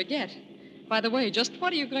wife you'd forget. By the way, just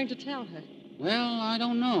what are you going to tell her? Well, I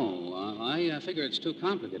don't know. I figure it's too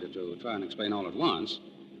complicated to try and explain all at once.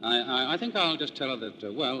 I think I'll just tell her that,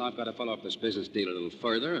 I've got to follow up this business deal a little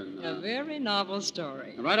further and... A very novel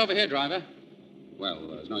story. Right over here, driver. Well,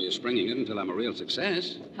 there's no use springing it until I'm a real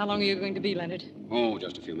success. How long are you going to be, Leonard? Oh,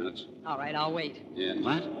 just a few minutes. All right, I'll wait. Yeah,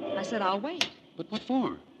 what? I said I'll wait. But what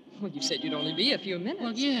for? Well, you said you'd only be a few minutes.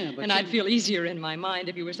 Well, yeah, but... And I'd feel easier in my mind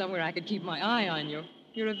if you were somewhere I could keep my eye on you.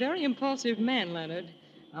 You're a very impulsive man, Leonard.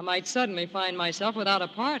 I might suddenly find myself without a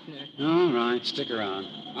partner. All right, stick around.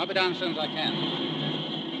 I'll be down as soon as I can.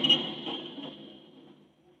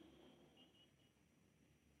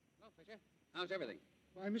 Hello, Fisher. How's everything?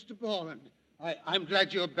 Why, Mr. Borland, I'm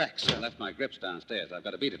glad you're back, sir. I left my grips downstairs. I've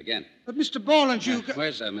got to beat it again. But, Mr. Borland,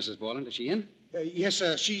 Where's Mrs. Borland? Is she in? Yes,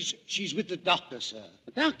 sir. She's with the doctor, sir.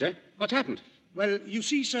 The doctor? What's happened? Well, you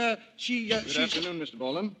see, sir, Good afternoon, Mr.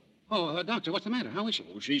 Borland. Oh, doctor, what's the matter? How is she?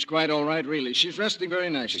 Oh, she's quite all right, really. She's resting very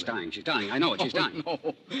nicely. She's dying. I know it. She's dying. No,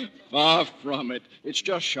 far from it. It's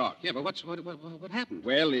just shock. Yeah, but what happened?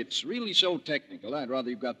 Well, it's really so technical. I'd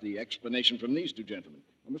rather you got the explanation from these two gentlemen.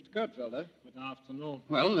 Well, Mr. Kurtfelder. Good afternoon.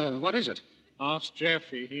 Well, what is it? Ask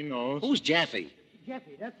Jeffy. He knows. Who's Jeffy?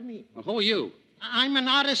 Jeffy, that's me. Well, who are you? I'm an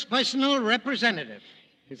artist's personal representative.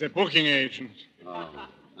 He's a booking agent. Oh,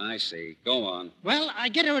 I see. Go on. Well, I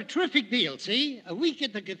get her a terrific deal, see? A week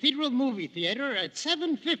at the Cathedral Movie Theater at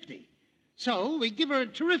 $7.50. So we give her a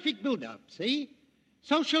terrific build-up, see?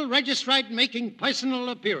 Social registrite making personal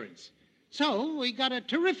appearance. So we got a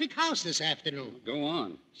terrific house this afternoon. Go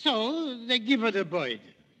on. So they give her the bird.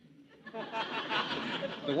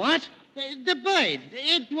 The what? The bird.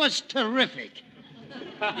 It was terrific.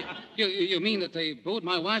 You mean that they booed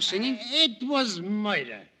my wife singing? It was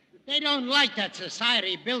murder. They don't like that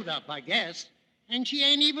society build-up, I guess. And she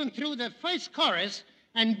ain't even through the first chorus,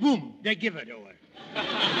 and boom, they give it to her.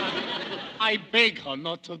 I beg her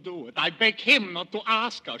not to do it. I beg him not to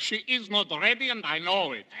ask her. She is not ready, and I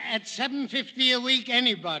know it. At $7.50 a week,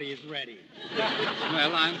 anybody is ready.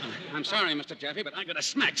 Well, I'm sorry, Mr. Jeffy, but I'm going to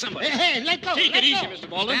smack somebody. Hey, let go. Take let it easy, go. Mr.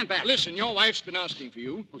 Borland. Stand back. Listen, your wife's been asking for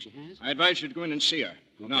you. Oh, she has? I advise you to go in and see her.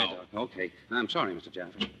 Okay, Now. Doc. Okay. I'm sorry, Mr.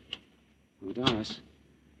 Jeffy. Oh, Doris.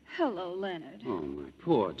 Hello, Leonard. Oh, my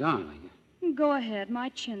poor darling. Go ahead. My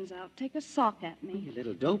chin's out. Take a sock at me. You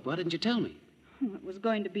little dope. Why didn't you tell me? It was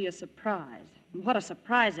going to be a surprise. What a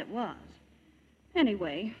surprise it was.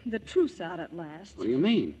 Anyway, the truth's out at last. What do you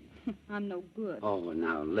mean? I'm no good. Oh,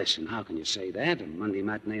 now, listen. How can you say that? A Monday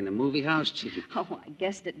matinee in the movie house? Gee. Oh, I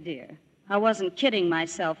guessed it, dear. I wasn't kidding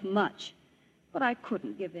myself much. But I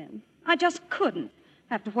couldn't give in. I just couldn't,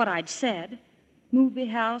 after what I'd said. Movie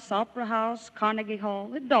house, opera house, Carnegie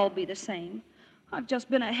Hall, it'd all be the same. I've just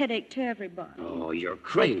been a headache to everybody. Oh, you're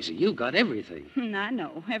crazy. You got everything. I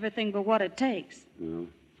know, everything but what it takes. Well,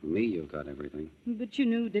 for me, you got everything. But you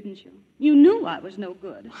knew, didn't you? You knew I was no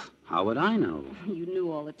good. How would I know? You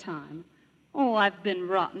knew all the time. Oh, I've been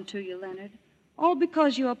rotten to you, Leonard. All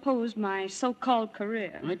because you opposed my so-called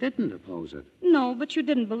career. I didn't oppose it. No, but you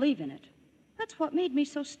didn't believe in it. That's what made me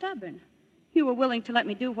so stubborn. You were willing to let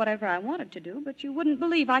me do whatever I wanted to do, but you wouldn't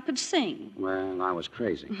believe I could sing. Well, I was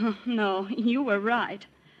crazy. No, you were right.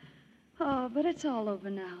 Oh, but it's all over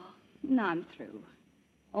now. Now I'm through.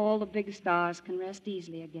 All the big stars can rest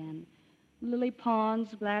easily again. Lily Pons,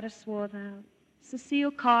 Gladys Swarthout,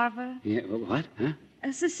 Cecile Carver. Yeah, well, what?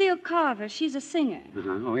 Huh? Cecile Carver, she's a singer.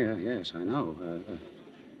 Oh, yeah, yes, I know.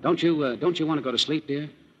 Don't you want to go to sleep, dear?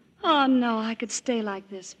 Oh, no, I could stay like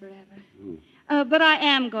this forever. Oh. But I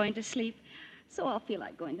am going to sleep, so I'll feel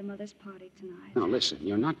like going to Mother's party tonight. No, listen,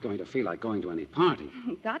 you're not going to feel like going to any party.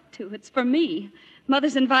 Got to. It's for me.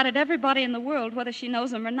 Mother's invited everybody in the world, whether she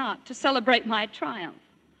knows them or not, to celebrate my triumph.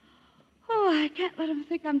 Oh, I can't let them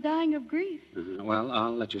think I'm dying of grief. Well,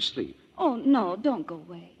 I'll let you sleep. Oh, no, don't go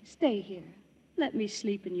away. Stay here. Let me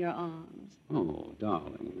sleep in your arms. Oh,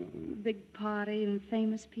 darling. Big party and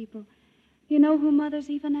famous people. You know who Mother's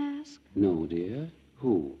even asked? No, dear.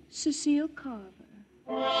 Who? Cecile Carver.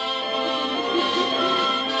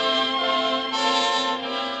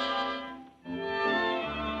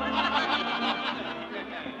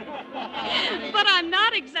 But I'm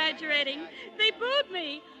not exaggerating. They booed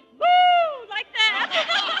me. Boo! Like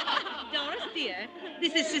that. Doris, dear,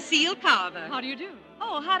 this is Cecile Carver. How do you do? Oh,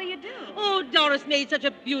 Oh, how do you do? Oh, Doris made such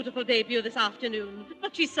a beautiful debut this afternoon,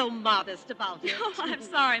 but she's so modest about it. Oh, I'm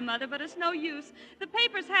sorry, Mother, but it's no use. The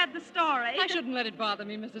papers had the story. I shouldn't let it bother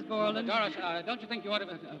me, Mrs. Borland. Doris, don't you think you ought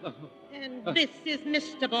to... And this is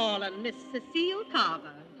Mr. Borland, Miss Cecile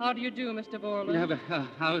Carver. How do you do, Mr. Borland? Yeah, but,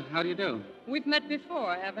 how do you do? We've met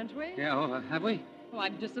before, haven't we? Yeah, have we? Oh,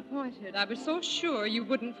 I'm disappointed. I was so sure you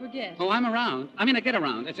wouldn't forget. Oh, I'm around. I mean, I get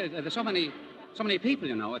around. There's so many people,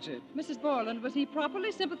 you know. Mrs. Borland, was he properly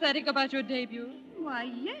sympathetic about your debut? Why,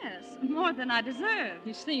 yes. More than I deserve.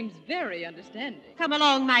 He seems very understanding. Come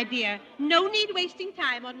along, my dear. No need wasting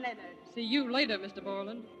time on Leonard. See you later, Mr.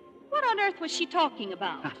 Borland. What on earth was she talking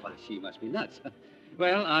about? Well, she must be nuts.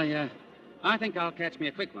 Well, I think I'll catch me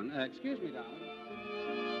a quick one. Excuse me, darling.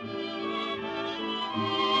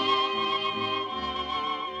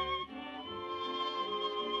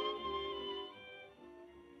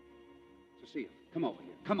 Cecile, come over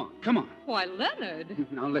here. Come on. Why, Leonard.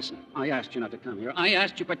 Now, listen. I asked you not to come here. I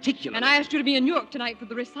asked you particularly. And I asked you to be in New York tonight for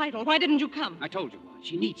the recital. Why didn't you come? I told you why.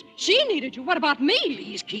 She needs me. She needed you? What about me?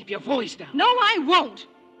 Please keep your voice down. No, I won't.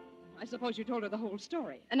 I suppose you told her the whole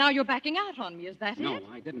story. And now you're backing out on me. Is that it? No,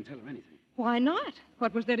 I didn't tell her anything. Why not?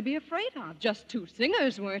 What was there to be afraid of? Just two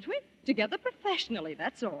singers, weren't we? Together professionally,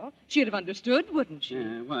 that's all. She'd have understood, wouldn't she?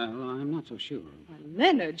 Yeah, well, I'm not so sure. Why,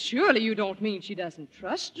 Leonard, surely you don't mean she doesn't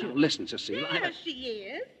trust you. Now, listen, Cecile. Yes, she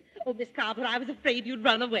is. Oh, Miss Carver, I was afraid you'd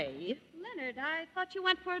run away. Leonard, I thought you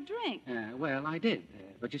went for a drink. Well, I did.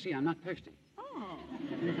 But you see, I'm not thirsty. Oh.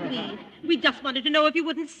 We just wanted to know if you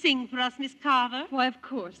wouldn't sing for us, Miss Carver. Why, of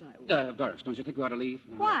course I would. Doris, don't you think we ought to leave?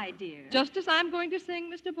 Why, dear? Just as I'm going to sing,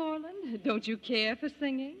 Mr. Borland. Don't you care for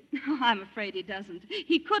singing? Oh, I'm afraid he doesn't.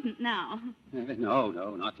 He couldn't now. No,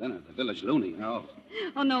 not Leonard. The village loony, no.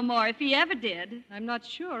 Oh, no more if he ever did. I'm not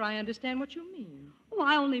sure I understand what you mean. Oh,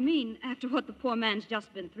 I only mean, after what the poor man's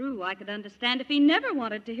just been through, I could understand if he never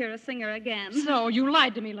wanted to hear a singer again. So, you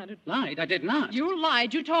lied to me, Leonard. Lied? I did not. You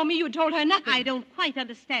lied. You told me you told her nothing. I don't quite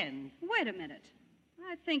understand. Wait a minute.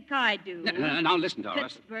 I think I do. Now, listen,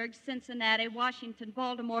 Doris. Pittsburgh, Cincinnati, Washington,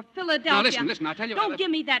 Baltimore, Philadelphia. Now, listen, I'll tell you... Don't give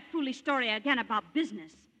me that foolish story again about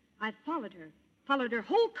business. I've followed her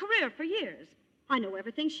whole career for years. I know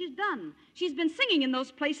everything she's done. She's been singing in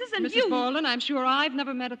those places, and Mrs. Borland, I'm sure I've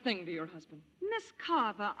never met a thing to your husband. Miss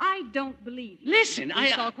Carver, I don't believe you. Listen, We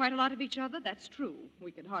saw quite a lot of each other, that's true.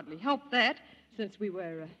 We could hardly help that, since we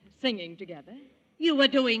were singing together. You were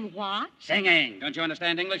doing what? Singing. Don't you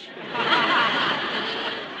understand English?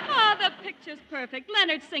 Oh, the picture's perfect.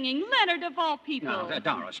 Leonard singing. Leonard of all people. No,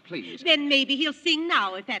 Doris, please. Then maybe he'll sing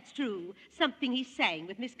now, if that's true. Something he sang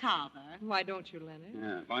with Miss Carver. Why don't you, Leonard?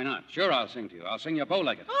 Yeah, why not? Sure, I'll sing to you. I'll sing you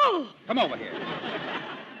bow-legged. Oh! Come over here.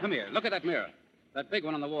 Come here. Look at that mirror. That big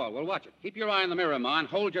one on the wall. We'll watch it. Keep your eye on the mirror, Ma, and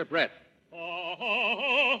hold your breath.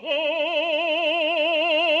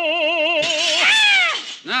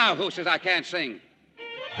 Now, who says I can't sing?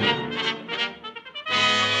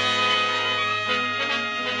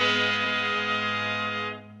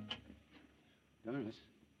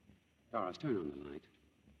 Doris, turn on the light.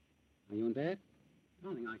 Are you in bed?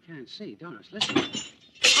 Darling, I can't see. Doris, listen.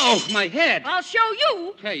 Oh, my head! I'll show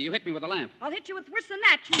you. Hey, you hit me with a lamp. I'll hit you with worse than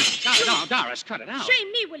that. No, Doris, cut it out.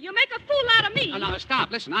 Shame me, will you? Make a fool out of me. No,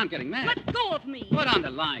 stop. Listen, I'm getting mad. Let go of me. Put on the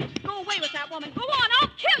light. Go away with that woman. Go on,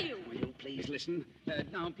 I'll kill you. Will you please listen?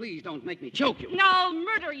 Now, please don't make me choke you. No, I'll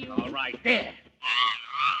murder you. All right, there.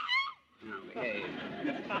 Now, behave.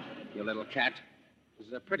 You little cat. This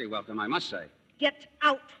is a pretty welcome, I must say. Get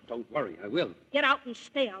out. Don't worry, I will. Get out and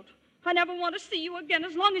stay out. I never want to see you again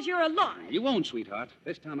as long as you're alive. You won't, sweetheart.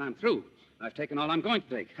 This time I'm through. I've taken all I'm going to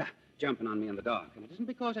take. Jumping on me in the dark. And it isn't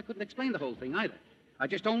because I couldn't explain the whole thing either. I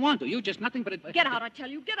just don't want to. You just nothing but... Get out, I tell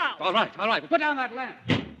you. Get out. All right. But put down that lamp.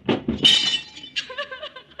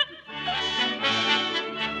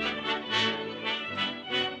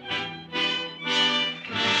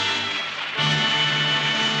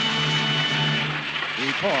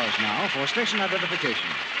 We pause now for station identification.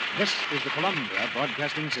 This is the Columbia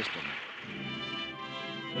Broadcasting System.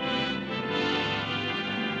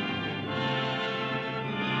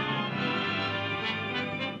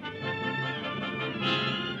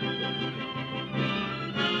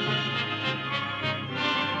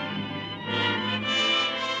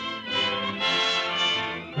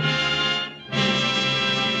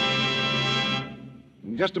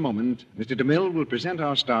 In just a moment, Mr. DeMille will present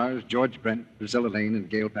our stars, George Brent, Priscilla Lane, and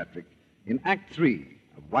Gail Patrick, in Act 3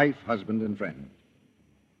 of Wife, Husband, and Friend.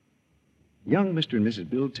 Young Mr. and Mrs.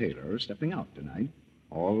 Bill Taylor are stepping out tonight,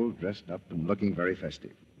 all dressed up and looking very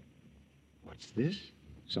festive. What's this?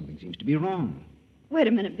 Something seems to be wrong. Wait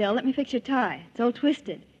a minute, Bill. Let me fix your tie. It's all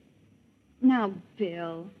twisted. Now,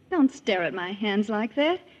 Bill, don't stare at my hands like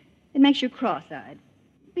that. It makes you cross-eyed.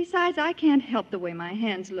 Besides, I can't help the way my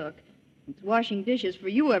hands look. It's washing dishes for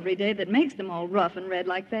you every day that makes them all rough and red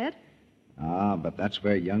like that. Ah, but that's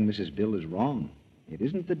where young Mrs. Bill is wrong. It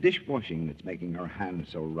isn't the dishwashing that's making her hands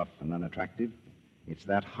so rough and unattractive. It's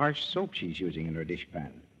that harsh soap she's using in her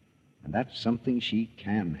dishpan. And that's something she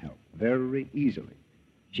can help very easily.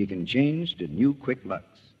 She can change to new Quick Lux,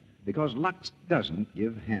 because Lux doesn't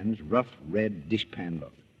give hands rough, red dishpan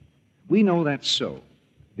look. We know that's so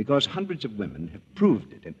because hundreds of women have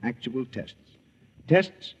proved it in actual tests.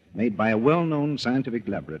 Tests made by a well-known scientific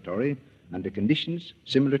laboratory under conditions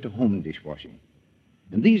similar to home dishwashing.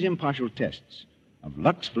 And these impartial tests of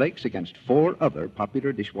Lux Flakes against 4 other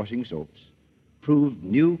popular dishwashing soaps proved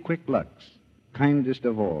new Quick Lux, kindest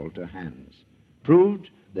of all to hands. Proved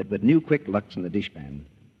that with new Quick Lux in the dishpan,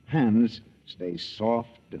 hands stay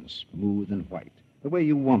soft and smooth and white, the way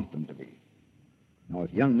you want them to be. Now,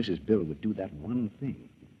 if young Mrs. Bill would do that one thing,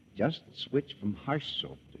 just switch from harsh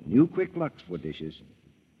soap to new Quick Lux for dishes,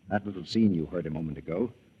 that little scene you heard a moment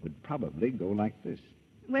ago would probably go like this.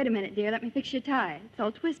 Wait a minute, dear. Let me fix your tie. It's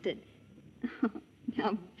all twisted.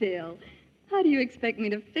 Now, Bill, how do you expect me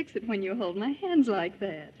to fix it when you hold my hands like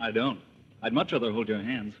that? I don't. I'd much rather hold your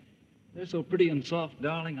hands. They're so pretty and soft,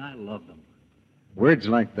 darling. I love them. Words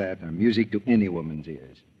like that are music to any woman's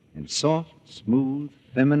ears, and soft, smooth,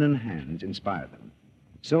 feminine hands inspire them.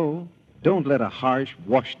 So, don't let a harsh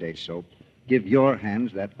wash day soap give your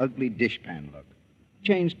hands that ugly dishpan look.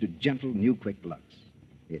 Change to gentle new Quick Lux.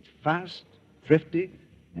 It's fast, thrifty,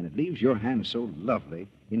 and it leaves your hands so lovely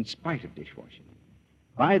in spite of dishwashing.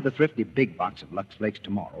 Buy the thrifty big box of Lux Flakes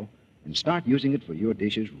tomorrow and start using it for your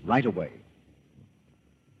dishes right away.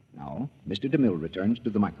 Now, Mr. DeMille returns to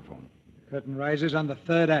the microphone. The curtain rises on the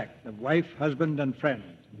third act of Wife, Husband, and Friend.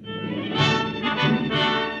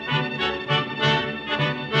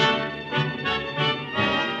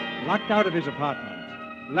 Locked out of his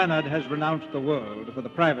apartment, Leonard has renounced the world for the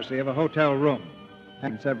privacy of a hotel room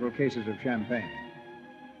and several cases of champagne.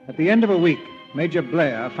 At the end of a week, Major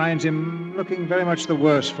Blair finds him looking very much the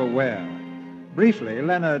worse for wear. Briefly,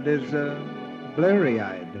 Leonard is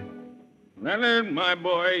blurry-eyed. Leonard, my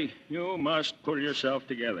boy, you must pull yourself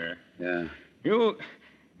together. Yeah. You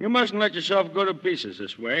mustn't let yourself go to pieces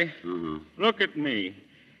this way. Look at me.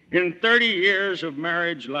 In 30 years of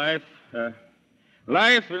marriage life,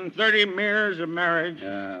 life in 30 years of marriage.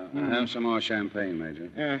 Have some more champagne,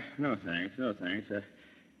 Major. No thanks, no thanks.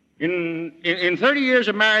 In 30 years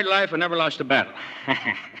of married life, I never lost a battle.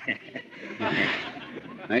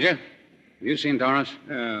 Major, have you seen Doris?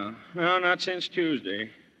 No, not since Tuesday.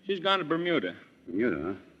 She's gone to Bermuda. Bermuda,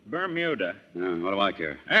 huh? Bermuda. What do I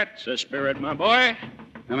care? That's the spirit, my boy.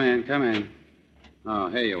 Come in. Oh,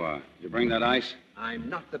 here you are. Did you bring that ice? I'm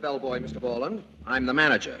not the bellboy, Mr. Borland. I'm the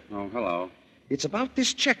manager. Oh, hello. It's about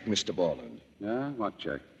this check, Mr. Borland. Yeah? What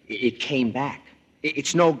check? It came back.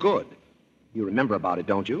 It's no good. You remember about it,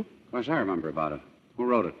 don't you? Of course I remember about it. Who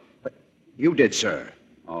wrote it? But you did, sir.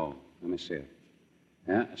 Oh, let me see it.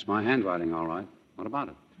 Yeah, it's my handwriting, all right. What about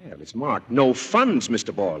it? Well, it's marked no funds,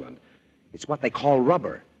 Mr. Borland. It's what they call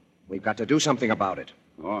rubber. We've got to do something about it.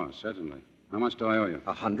 Oh, certainly. How much do I owe you?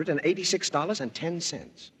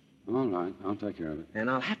 $186.10. All right, I'll take care of it. And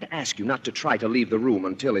I'll have to ask you not to try to leave the room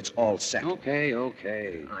until it's all set. Okay.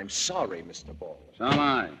 I'm sorry, Mr. Borland. So am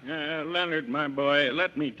I. Leonard, my boy,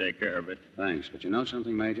 let me take care of it. Thanks, but you know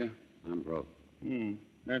something, Major? I'm broke.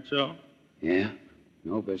 That's all? Yeah.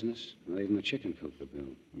 No business. Not even a chicken coop to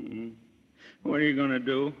build. What are you going to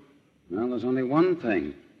do? Well, there's only one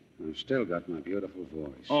thing. I've still got my beautiful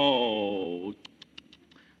voice. Oh,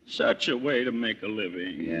 such a way to make a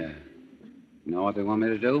living. Yeah. You know what they want me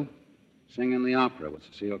to do? Sing in the opera with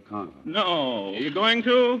Cecile Carver. No. You going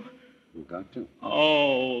to? You've got to.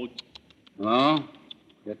 Oh. Hello?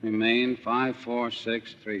 Get me Maine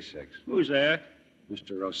 54636. Who's that?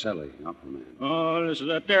 Mr. Rosselli, opera man. Oh, this is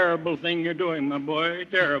a terrible thing you're doing, my boy.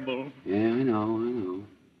 Terrible. Yeah, I know.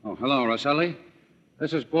 Oh, hello, Rosselli.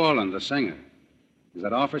 This is Borland, the singer. Is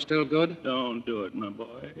that offer still good? Don't do it, my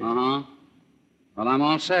boy. Uh-huh. Well, I'm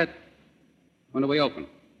all set. When do we open?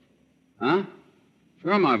 Huh?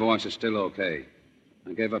 Sure, my voice is still okay.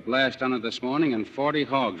 I gave a blast on it this morning, and 40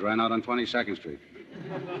 hogs ran out on 22nd Street.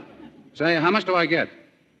 Say, how much do I get?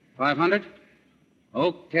 500?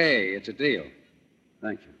 Okay, it's a deal.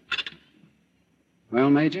 Thank you. Well,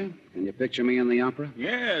 Major, can you picture me in the opera?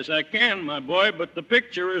 Yes, I can, my boy, but the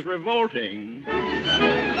picture is revolting.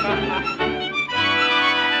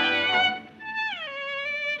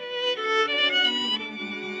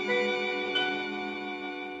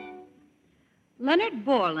 Leonard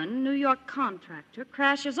Borland, New York contractor,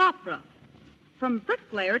 crashes opera. From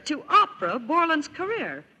bricklayer to opera, Borland's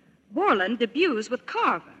career. Borland debuts with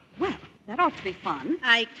Carver. Well, that ought to be fun.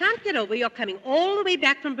 I can't get over your coming all the way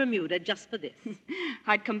back from Bermuda just for this.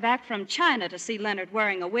 I'd come back from China to see Leonard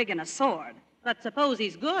wearing a wig and a sword. But suppose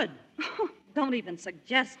he's good. Don't even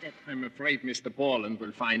suggest it. I'm afraid Mr. Borland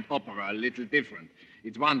will find opera a little different.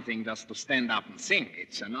 It's one thing just to stand up and sing.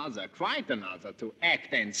 It's another, quite another, to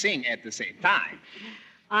act and sing at the same time.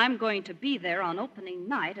 I'm going to be there on opening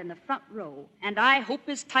night in the front row, and I hope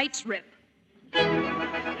his tights rip.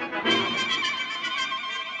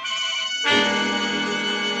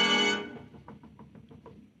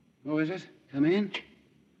 Who is it? Come in.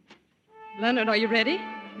 Leonard, are you ready?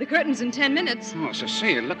 The curtain's in 10 minutes. Oh,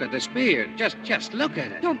 Cecile, look at this beard. Just look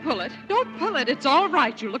at it. Don't pull it. Don't pull it. It's all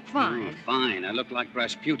right. You look fine. Oh, fine. I look like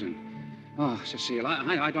Rasputin. Oh, Cecile,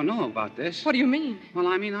 I don't know about this. What do you mean? Well,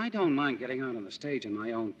 I mean, I don't mind getting out on the stage in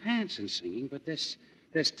my own pants and singing, but this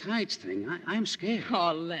tights thing, I'm scared.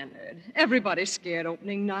 Oh, Leonard, everybody's scared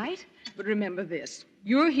opening night. But remember this.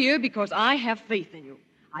 You're here because I have faith in you.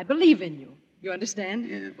 I believe in you. You understand?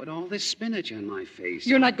 Yeah, but all this spinach on my face.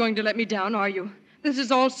 You're not going to let me down, are you? This is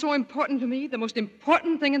all so important to me, the most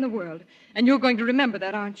important thing in the world. And you're going to remember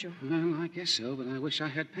that, aren't you? Well, I guess so, but I wish I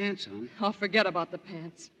had pants on. Oh, forget about the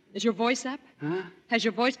pants. Is your voice up? Huh? Has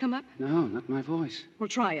your voice come up? No, not my voice. Well,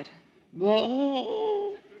 try it.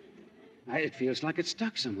 Whoa! It feels like it's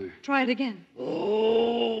stuck somewhere. Try it again.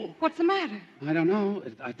 Oh! What's the matter? I don't know.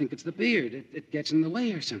 I think it's the beard. It gets in the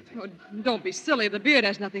way or something. Oh, don't be silly. The beard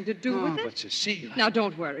has nothing to do with it. But Cecile... Now,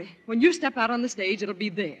 don't worry. When you step out on the stage, it'll be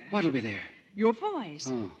there. What'll be there? Your voice.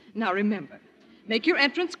 Oh. Now, remember, make your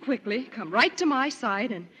entrance quickly, come right to my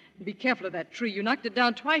side, and be careful of that tree. You knocked it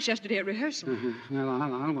down twice yesterday at rehearsal. Uh-huh. Well,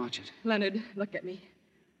 I'll watch it. Leonard, look at me.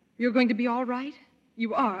 You're going to be all right?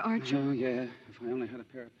 You are, aren't you? Oh, yeah. If I only had a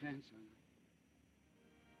pair of pants on.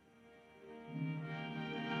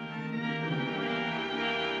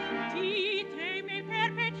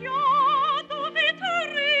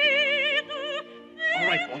 All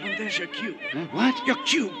right, Borland, there's your cue. What? Your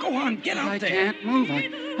cue. Go on, get out there. I can't move.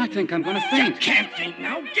 I think I'm going to faint. You can't faint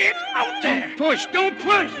now. Get out there. Don't push. Don't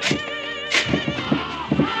push.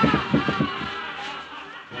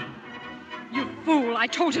 You fool. I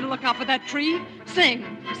told you to look out for that tree. Sing.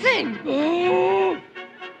 Sing. Oh,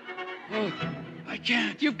 I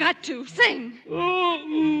can't. You've got to. Sing. Oh.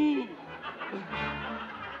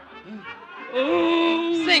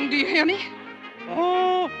 Sing. Do you hear me?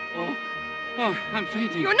 Oh, I'm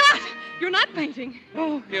fainting. You're not. You're not fainting.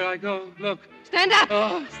 Oh, here I go. Look. Stand up.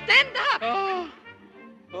 Oh. Stand up.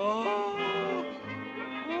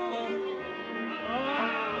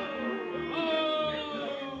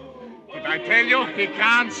 But I tell you, he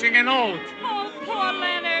can't sing a note. Oh, poor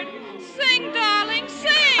Leonard. Sing, darling,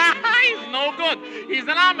 sing. He's no good. He's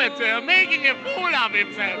an amateur, making a fool of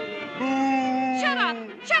himself. Shut up.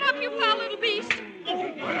 Shut up, you foul little beast. All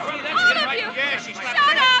of you. Shut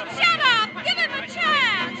up. Shut up. Give him a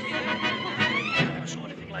chance. Never saw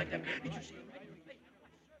anything like that. Did you see it?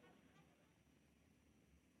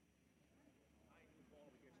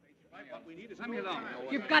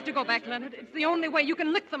 You've got to go back, Leonard. It's the only way. You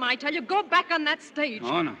can lick them, I tell you. Go back on that stage.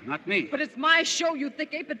 Oh, no, not me. But it's my show, you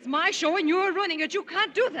thick ape. It's my show, and you're ruining it. You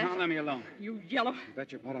can't do that. Now, let me alone. You yellow.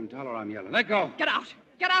 Bet your bottom dollar I'm yellow. Let go. Get out.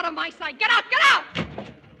 Get out of my sight. Get out. Get out.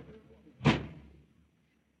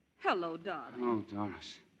 Hello, darling. Oh,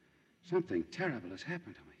 Doris. Something terrible has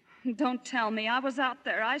happened to me. Don't tell me. I was out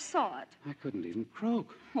there. I saw it. I couldn't even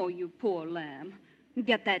croak. Oh, you poor lamb.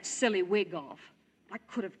 Get that silly wig off. I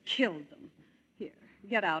could have killed them. Here,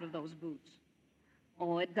 get out of those boots.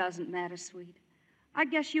 Oh, it doesn't matter, sweet. I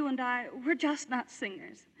guess you and I, we're just not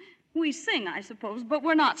singers. We sing, I suppose, but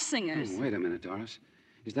we're not singers. Oh, wait a minute, Doris.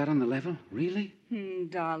 Is that on the level? Really?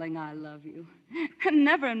 Darling, I love you. And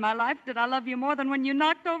never in my life did I love you more than when you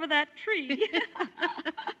knocked over that tree.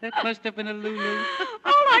 That must have been a Lulu.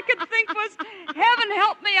 All I could think was, heaven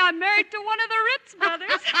help me, I'm married to one of the Ritz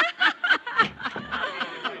brothers.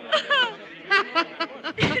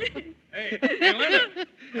 Hey, Leonard.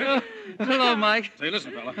 Hello, Mike. Say,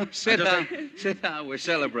 listen, fella. Sit down. Sit down. We're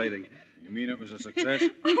celebrating. You mean it was a success?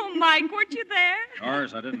 Oh, Mike, weren't you there?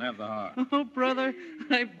 Ours, I didn't have the heart. Oh, brother,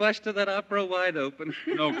 I busted that opera wide open.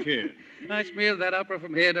 No kid. I smeared that opera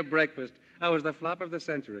from here to breakfast. I was the flop of the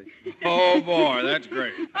century. Oh, boy, that's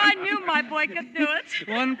great. I knew my boy could do it.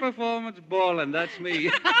 One performance, Borland, that's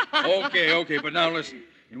me. Okay, but now listen.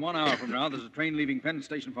 In 1 hour from now, there's a train leaving Penn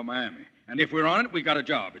Station for Miami. And if we're on it, we got a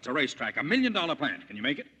job. It's a racetrack, $1 million plant. Can you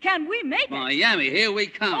make it? Can we make it? Miami, here we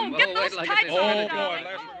come. Oh, get those wait tights like on, Oh, boy, darling.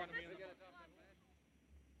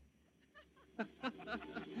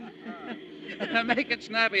 last Make it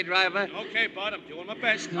snappy, driver. Okay, Bud, I'm doing my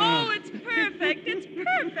best. Oh, it's perfect. It's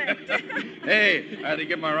perfect. Hey, I had to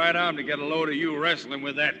get my right arm to get a load of you wrestling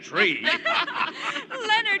with that tree.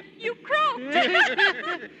 Leonard, you croaked.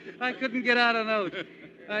 I couldn't get out a note.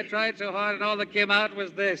 I tried so hard, and all that came out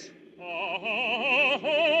was this.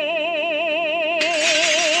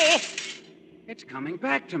 It's coming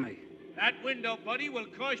back to me. That window, buddy, will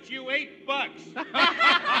cost you $8.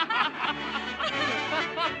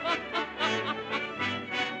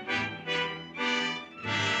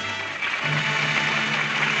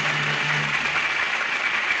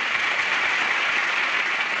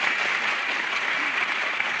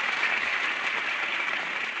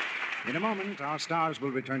 In a moment, our stars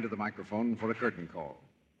will return to the microphone for a curtain call.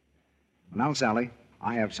 Now, Sally,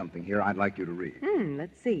 I have something here I'd like you to read.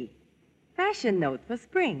 Let's see. Fashion note for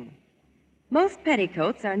spring. Most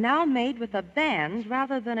petticoats are now made with a band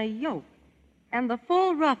rather than a yoke, and the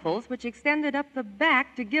full ruffles, which extended up the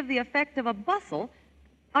back to give the effect of a bustle,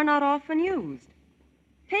 are not often used.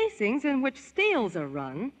 Casings in which steels are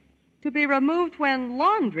run, to be removed when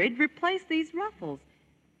laundried, replace these ruffles.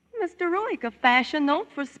 Mr. Roik, a fashion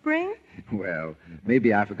note for spring? Well,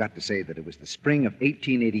 maybe I forgot to say that it was the spring of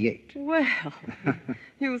 1888. Well,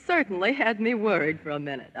 you certainly had me worried for a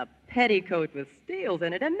minute. A petticoat with steels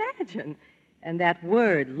in it, imagine. And that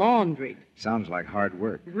word, laundry. Sounds like hard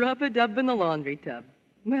work. Rub-a-dub in the laundry tub.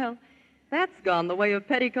 Well, that's gone the way of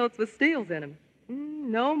petticoats with steels in them.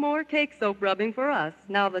 No more cake soap rubbing for us,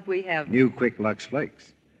 now that we have... New Quick Lux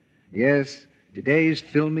Flakes. Yes, today's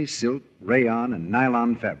filmy silk, rayon, and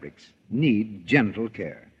nylon fabrics need gentle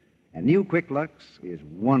care. And New Quick Lux is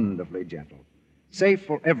wonderfully gentle. Safe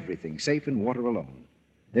for everything, safe in water alone.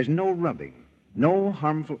 There's no rubbing, no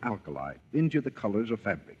harmful alkali into the colors of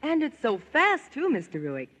fabric. And it's so fast, too, Mr.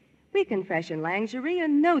 Ruick. We can freshen lingerie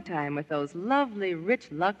in no time with those lovely, rich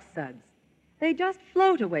Lux suds. They just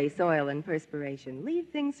float away soil and perspiration, leave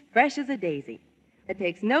things fresh as a daisy. It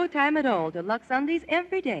takes no time at all to Lux undies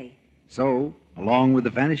every day. So, along with the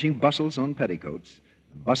vanishing bustles on petticoats,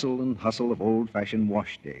 the bustle and hustle of old-fashioned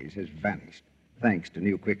wash days has vanished, thanks to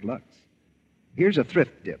New Quick Lux. Here's a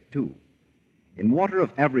thrift tip, too. In water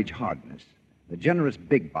of average hardness, the generous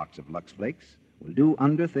big box of Lux Flakes will do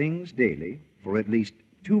under things daily for at least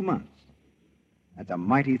 2 months. That's a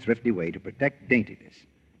mighty thrifty way to protect daintiness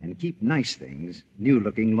and keep nice things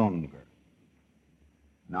new-looking longer.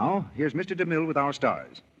 Now, here's Mr. DeMille with our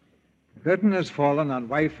stars. The curtain has fallen on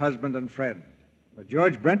wife, husband, and friend. But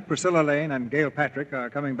George Brent, Priscilla Lane, and Gail Patrick are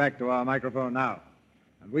coming back to our microphone now.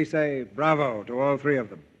 And we say bravo to all three of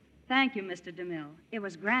them. Thank you, Mr. DeMille. It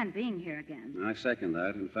was grand being here again. I second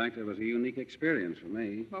that. In fact, it was a unique experience for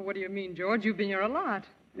me. Well, what do you mean, George? You've been here a lot.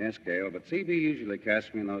 Yes, Gail, but CB usually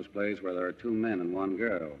casts me in those plays where there are 2 men and 1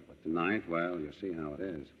 girl. But tonight, well, you'll see how it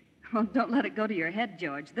is. Well, don't let it go to your head,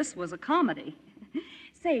 George. This was a comedy.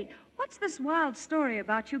 Say, what's this wild story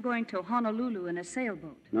about you going to Honolulu in a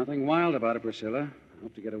sailboat? Nothing wild about it, Priscilla. I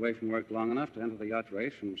hope to get away from work long enough to enter the yacht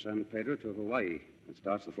race from San Pedro to Hawaii. It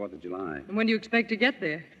starts the 4th of July. And when do you expect to get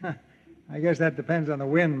there? I guess that depends on the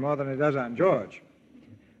wind more than it does on George.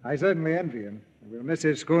 I certainly envy him. We'll miss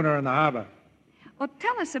his schooner in the harbor. Well,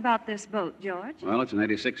 tell us about this boat, George. Well, it's an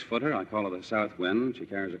 86-footer. I call her the South Wind. She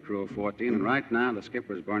carries a crew of 14, and right now the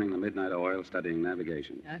skipper's burning the midnight oil studying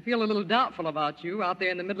navigation. I feel a little doubtful about you out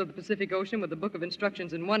there in the middle of the Pacific Ocean with the book of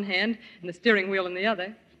instructions in one hand and the steering wheel in the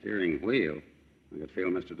other. Steering wheel? I could feel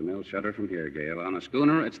Mr. DeMille shudder from here, Gail. On a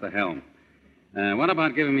schooner, it's the helm. What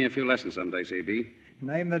about giving me a few lessons someday, CB?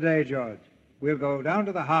 Name the day, George. We'll go down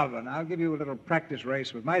to the harbor, and I'll give you a little practice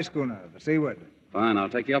race with my schooner, the Seaward. Fine, I'll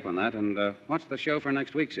take you up on that. And what's the show for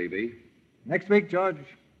next week, CB? Next week, George,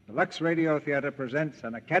 the Lux Radio Theater presents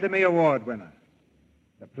an Academy Award winner.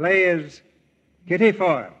 The play is Kitty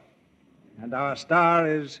Foyle, and our star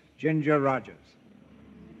is Ginger Rogers.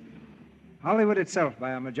 Hollywood itself,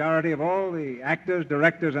 by a majority of all the actors,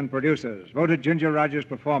 directors, and producers, voted Ginger Rogers'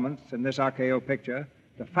 performance in this RKO picture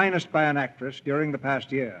the finest by an actress during the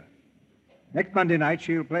past year. Next Monday night,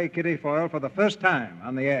 she'll play Kitty Foyle for the first time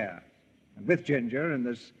on the air. And with Ginger in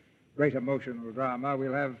this great emotional drama,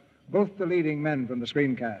 we'll have both the leading men from the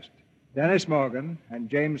screencast, Dennis Morgan and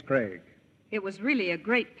James Craig. It was really a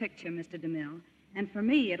great picture, Mr. DeMille. And for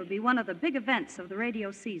me, it'll be one of the big events of the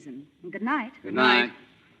radio season. And good night. Good night.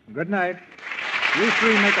 Good night. You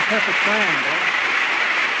three make a perfect triangle.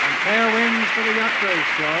 And fair winds for the yacht race,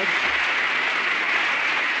 George.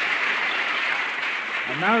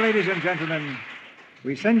 And now, ladies and gentlemen,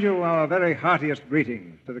 we send you our very heartiest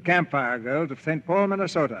greetings to the Campfire Girls of St. Paul,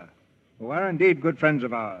 Minnesota, who are indeed good friends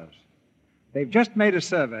of ours. They've just made a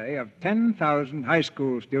survey of 10,000 high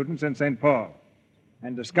school students in St. Paul.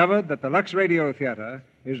 and discovered that the Lux Radio Theater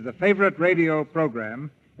is the favorite radio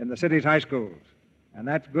program in the city's high schools. And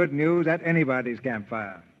that's good news at anybody's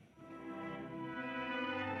campfire.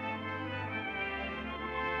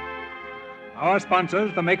 Our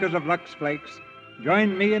sponsors, the makers of Lux Flakes,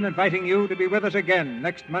 join me in inviting you to be with us again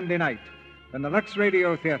next Monday night when the Lux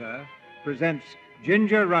Radio Theater presents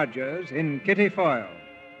Ginger Rogers in Kitty Foyle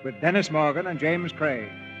with Dennis Morgan and James Craig.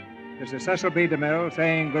 This is Cecil B. DeMille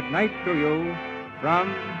saying good night to you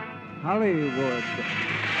from Hollywood.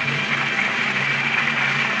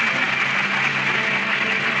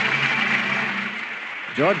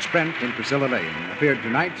 George Brent and Priscilla Lane appeared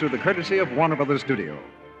tonight through the courtesy of Warner Brothers Studio.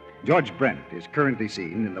 George Brent is currently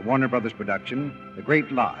seen in the Warner Brothers production, The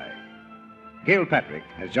Great Lie. Gail Patrick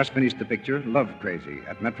has just finished the picture Love Crazy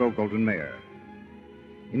at Metro Goldwyn Mayer.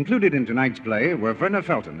 Included in tonight's play were Verna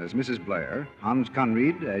Felton as Mrs. Blair, Hans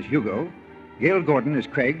Conried as Hugo, Gail Gordon as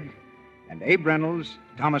Craig, and Abe Reynolds,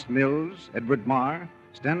 Thomas Mills, Edward Marr,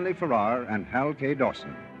 Stanley Farrar, and Hal K.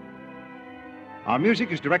 Dawson. Our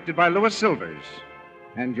music is directed by Louis Silvers,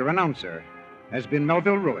 and your announcer has been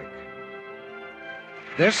Melville Ruick.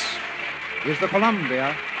 This is the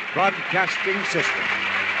Columbia Broadcasting System.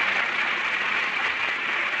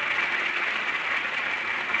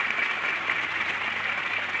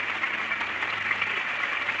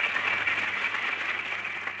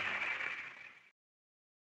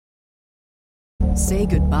 Say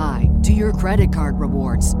goodbye to your credit card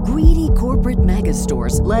rewards. Greedy corporate mega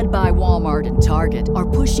stores, led by Walmart and Target, are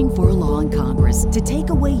pushing for a law in Congress to take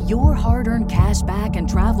away your hard-earned cash back and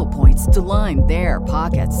travel points to line their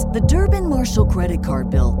pockets. The Durbin-Marshall credit card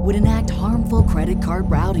bill would enact harmful credit card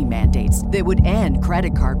routing mandates that would end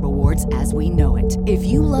credit card rewards as we know it. If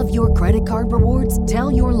you love your credit card rewards,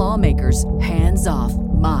 tell your lawmakers, hands off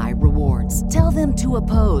my rewards. Tell them to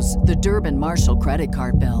oppose the Durbin-Marshall credit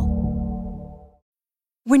card bill.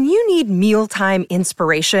 When you need mealtime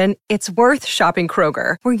inspiration, it's worth shopping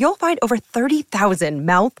Kroger, where you'll find over 30,000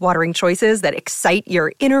 mouth-watering choices that excite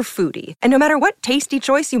your inner foodie. And no matter what tasty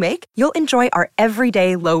choice you make, you'll enjoy our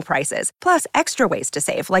everyday low prices, plus extra ways to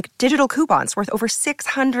save, like digital coupons worth over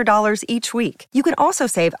 $600 each week. You can also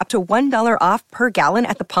save up to $1 off per gallon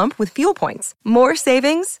at the pump with fuel points. More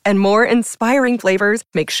savings and more inspiring flavors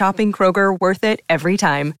make shopping Kroger worth it every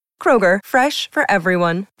time. Kroger, fresh for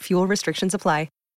everyone. Fuel restrictions apply.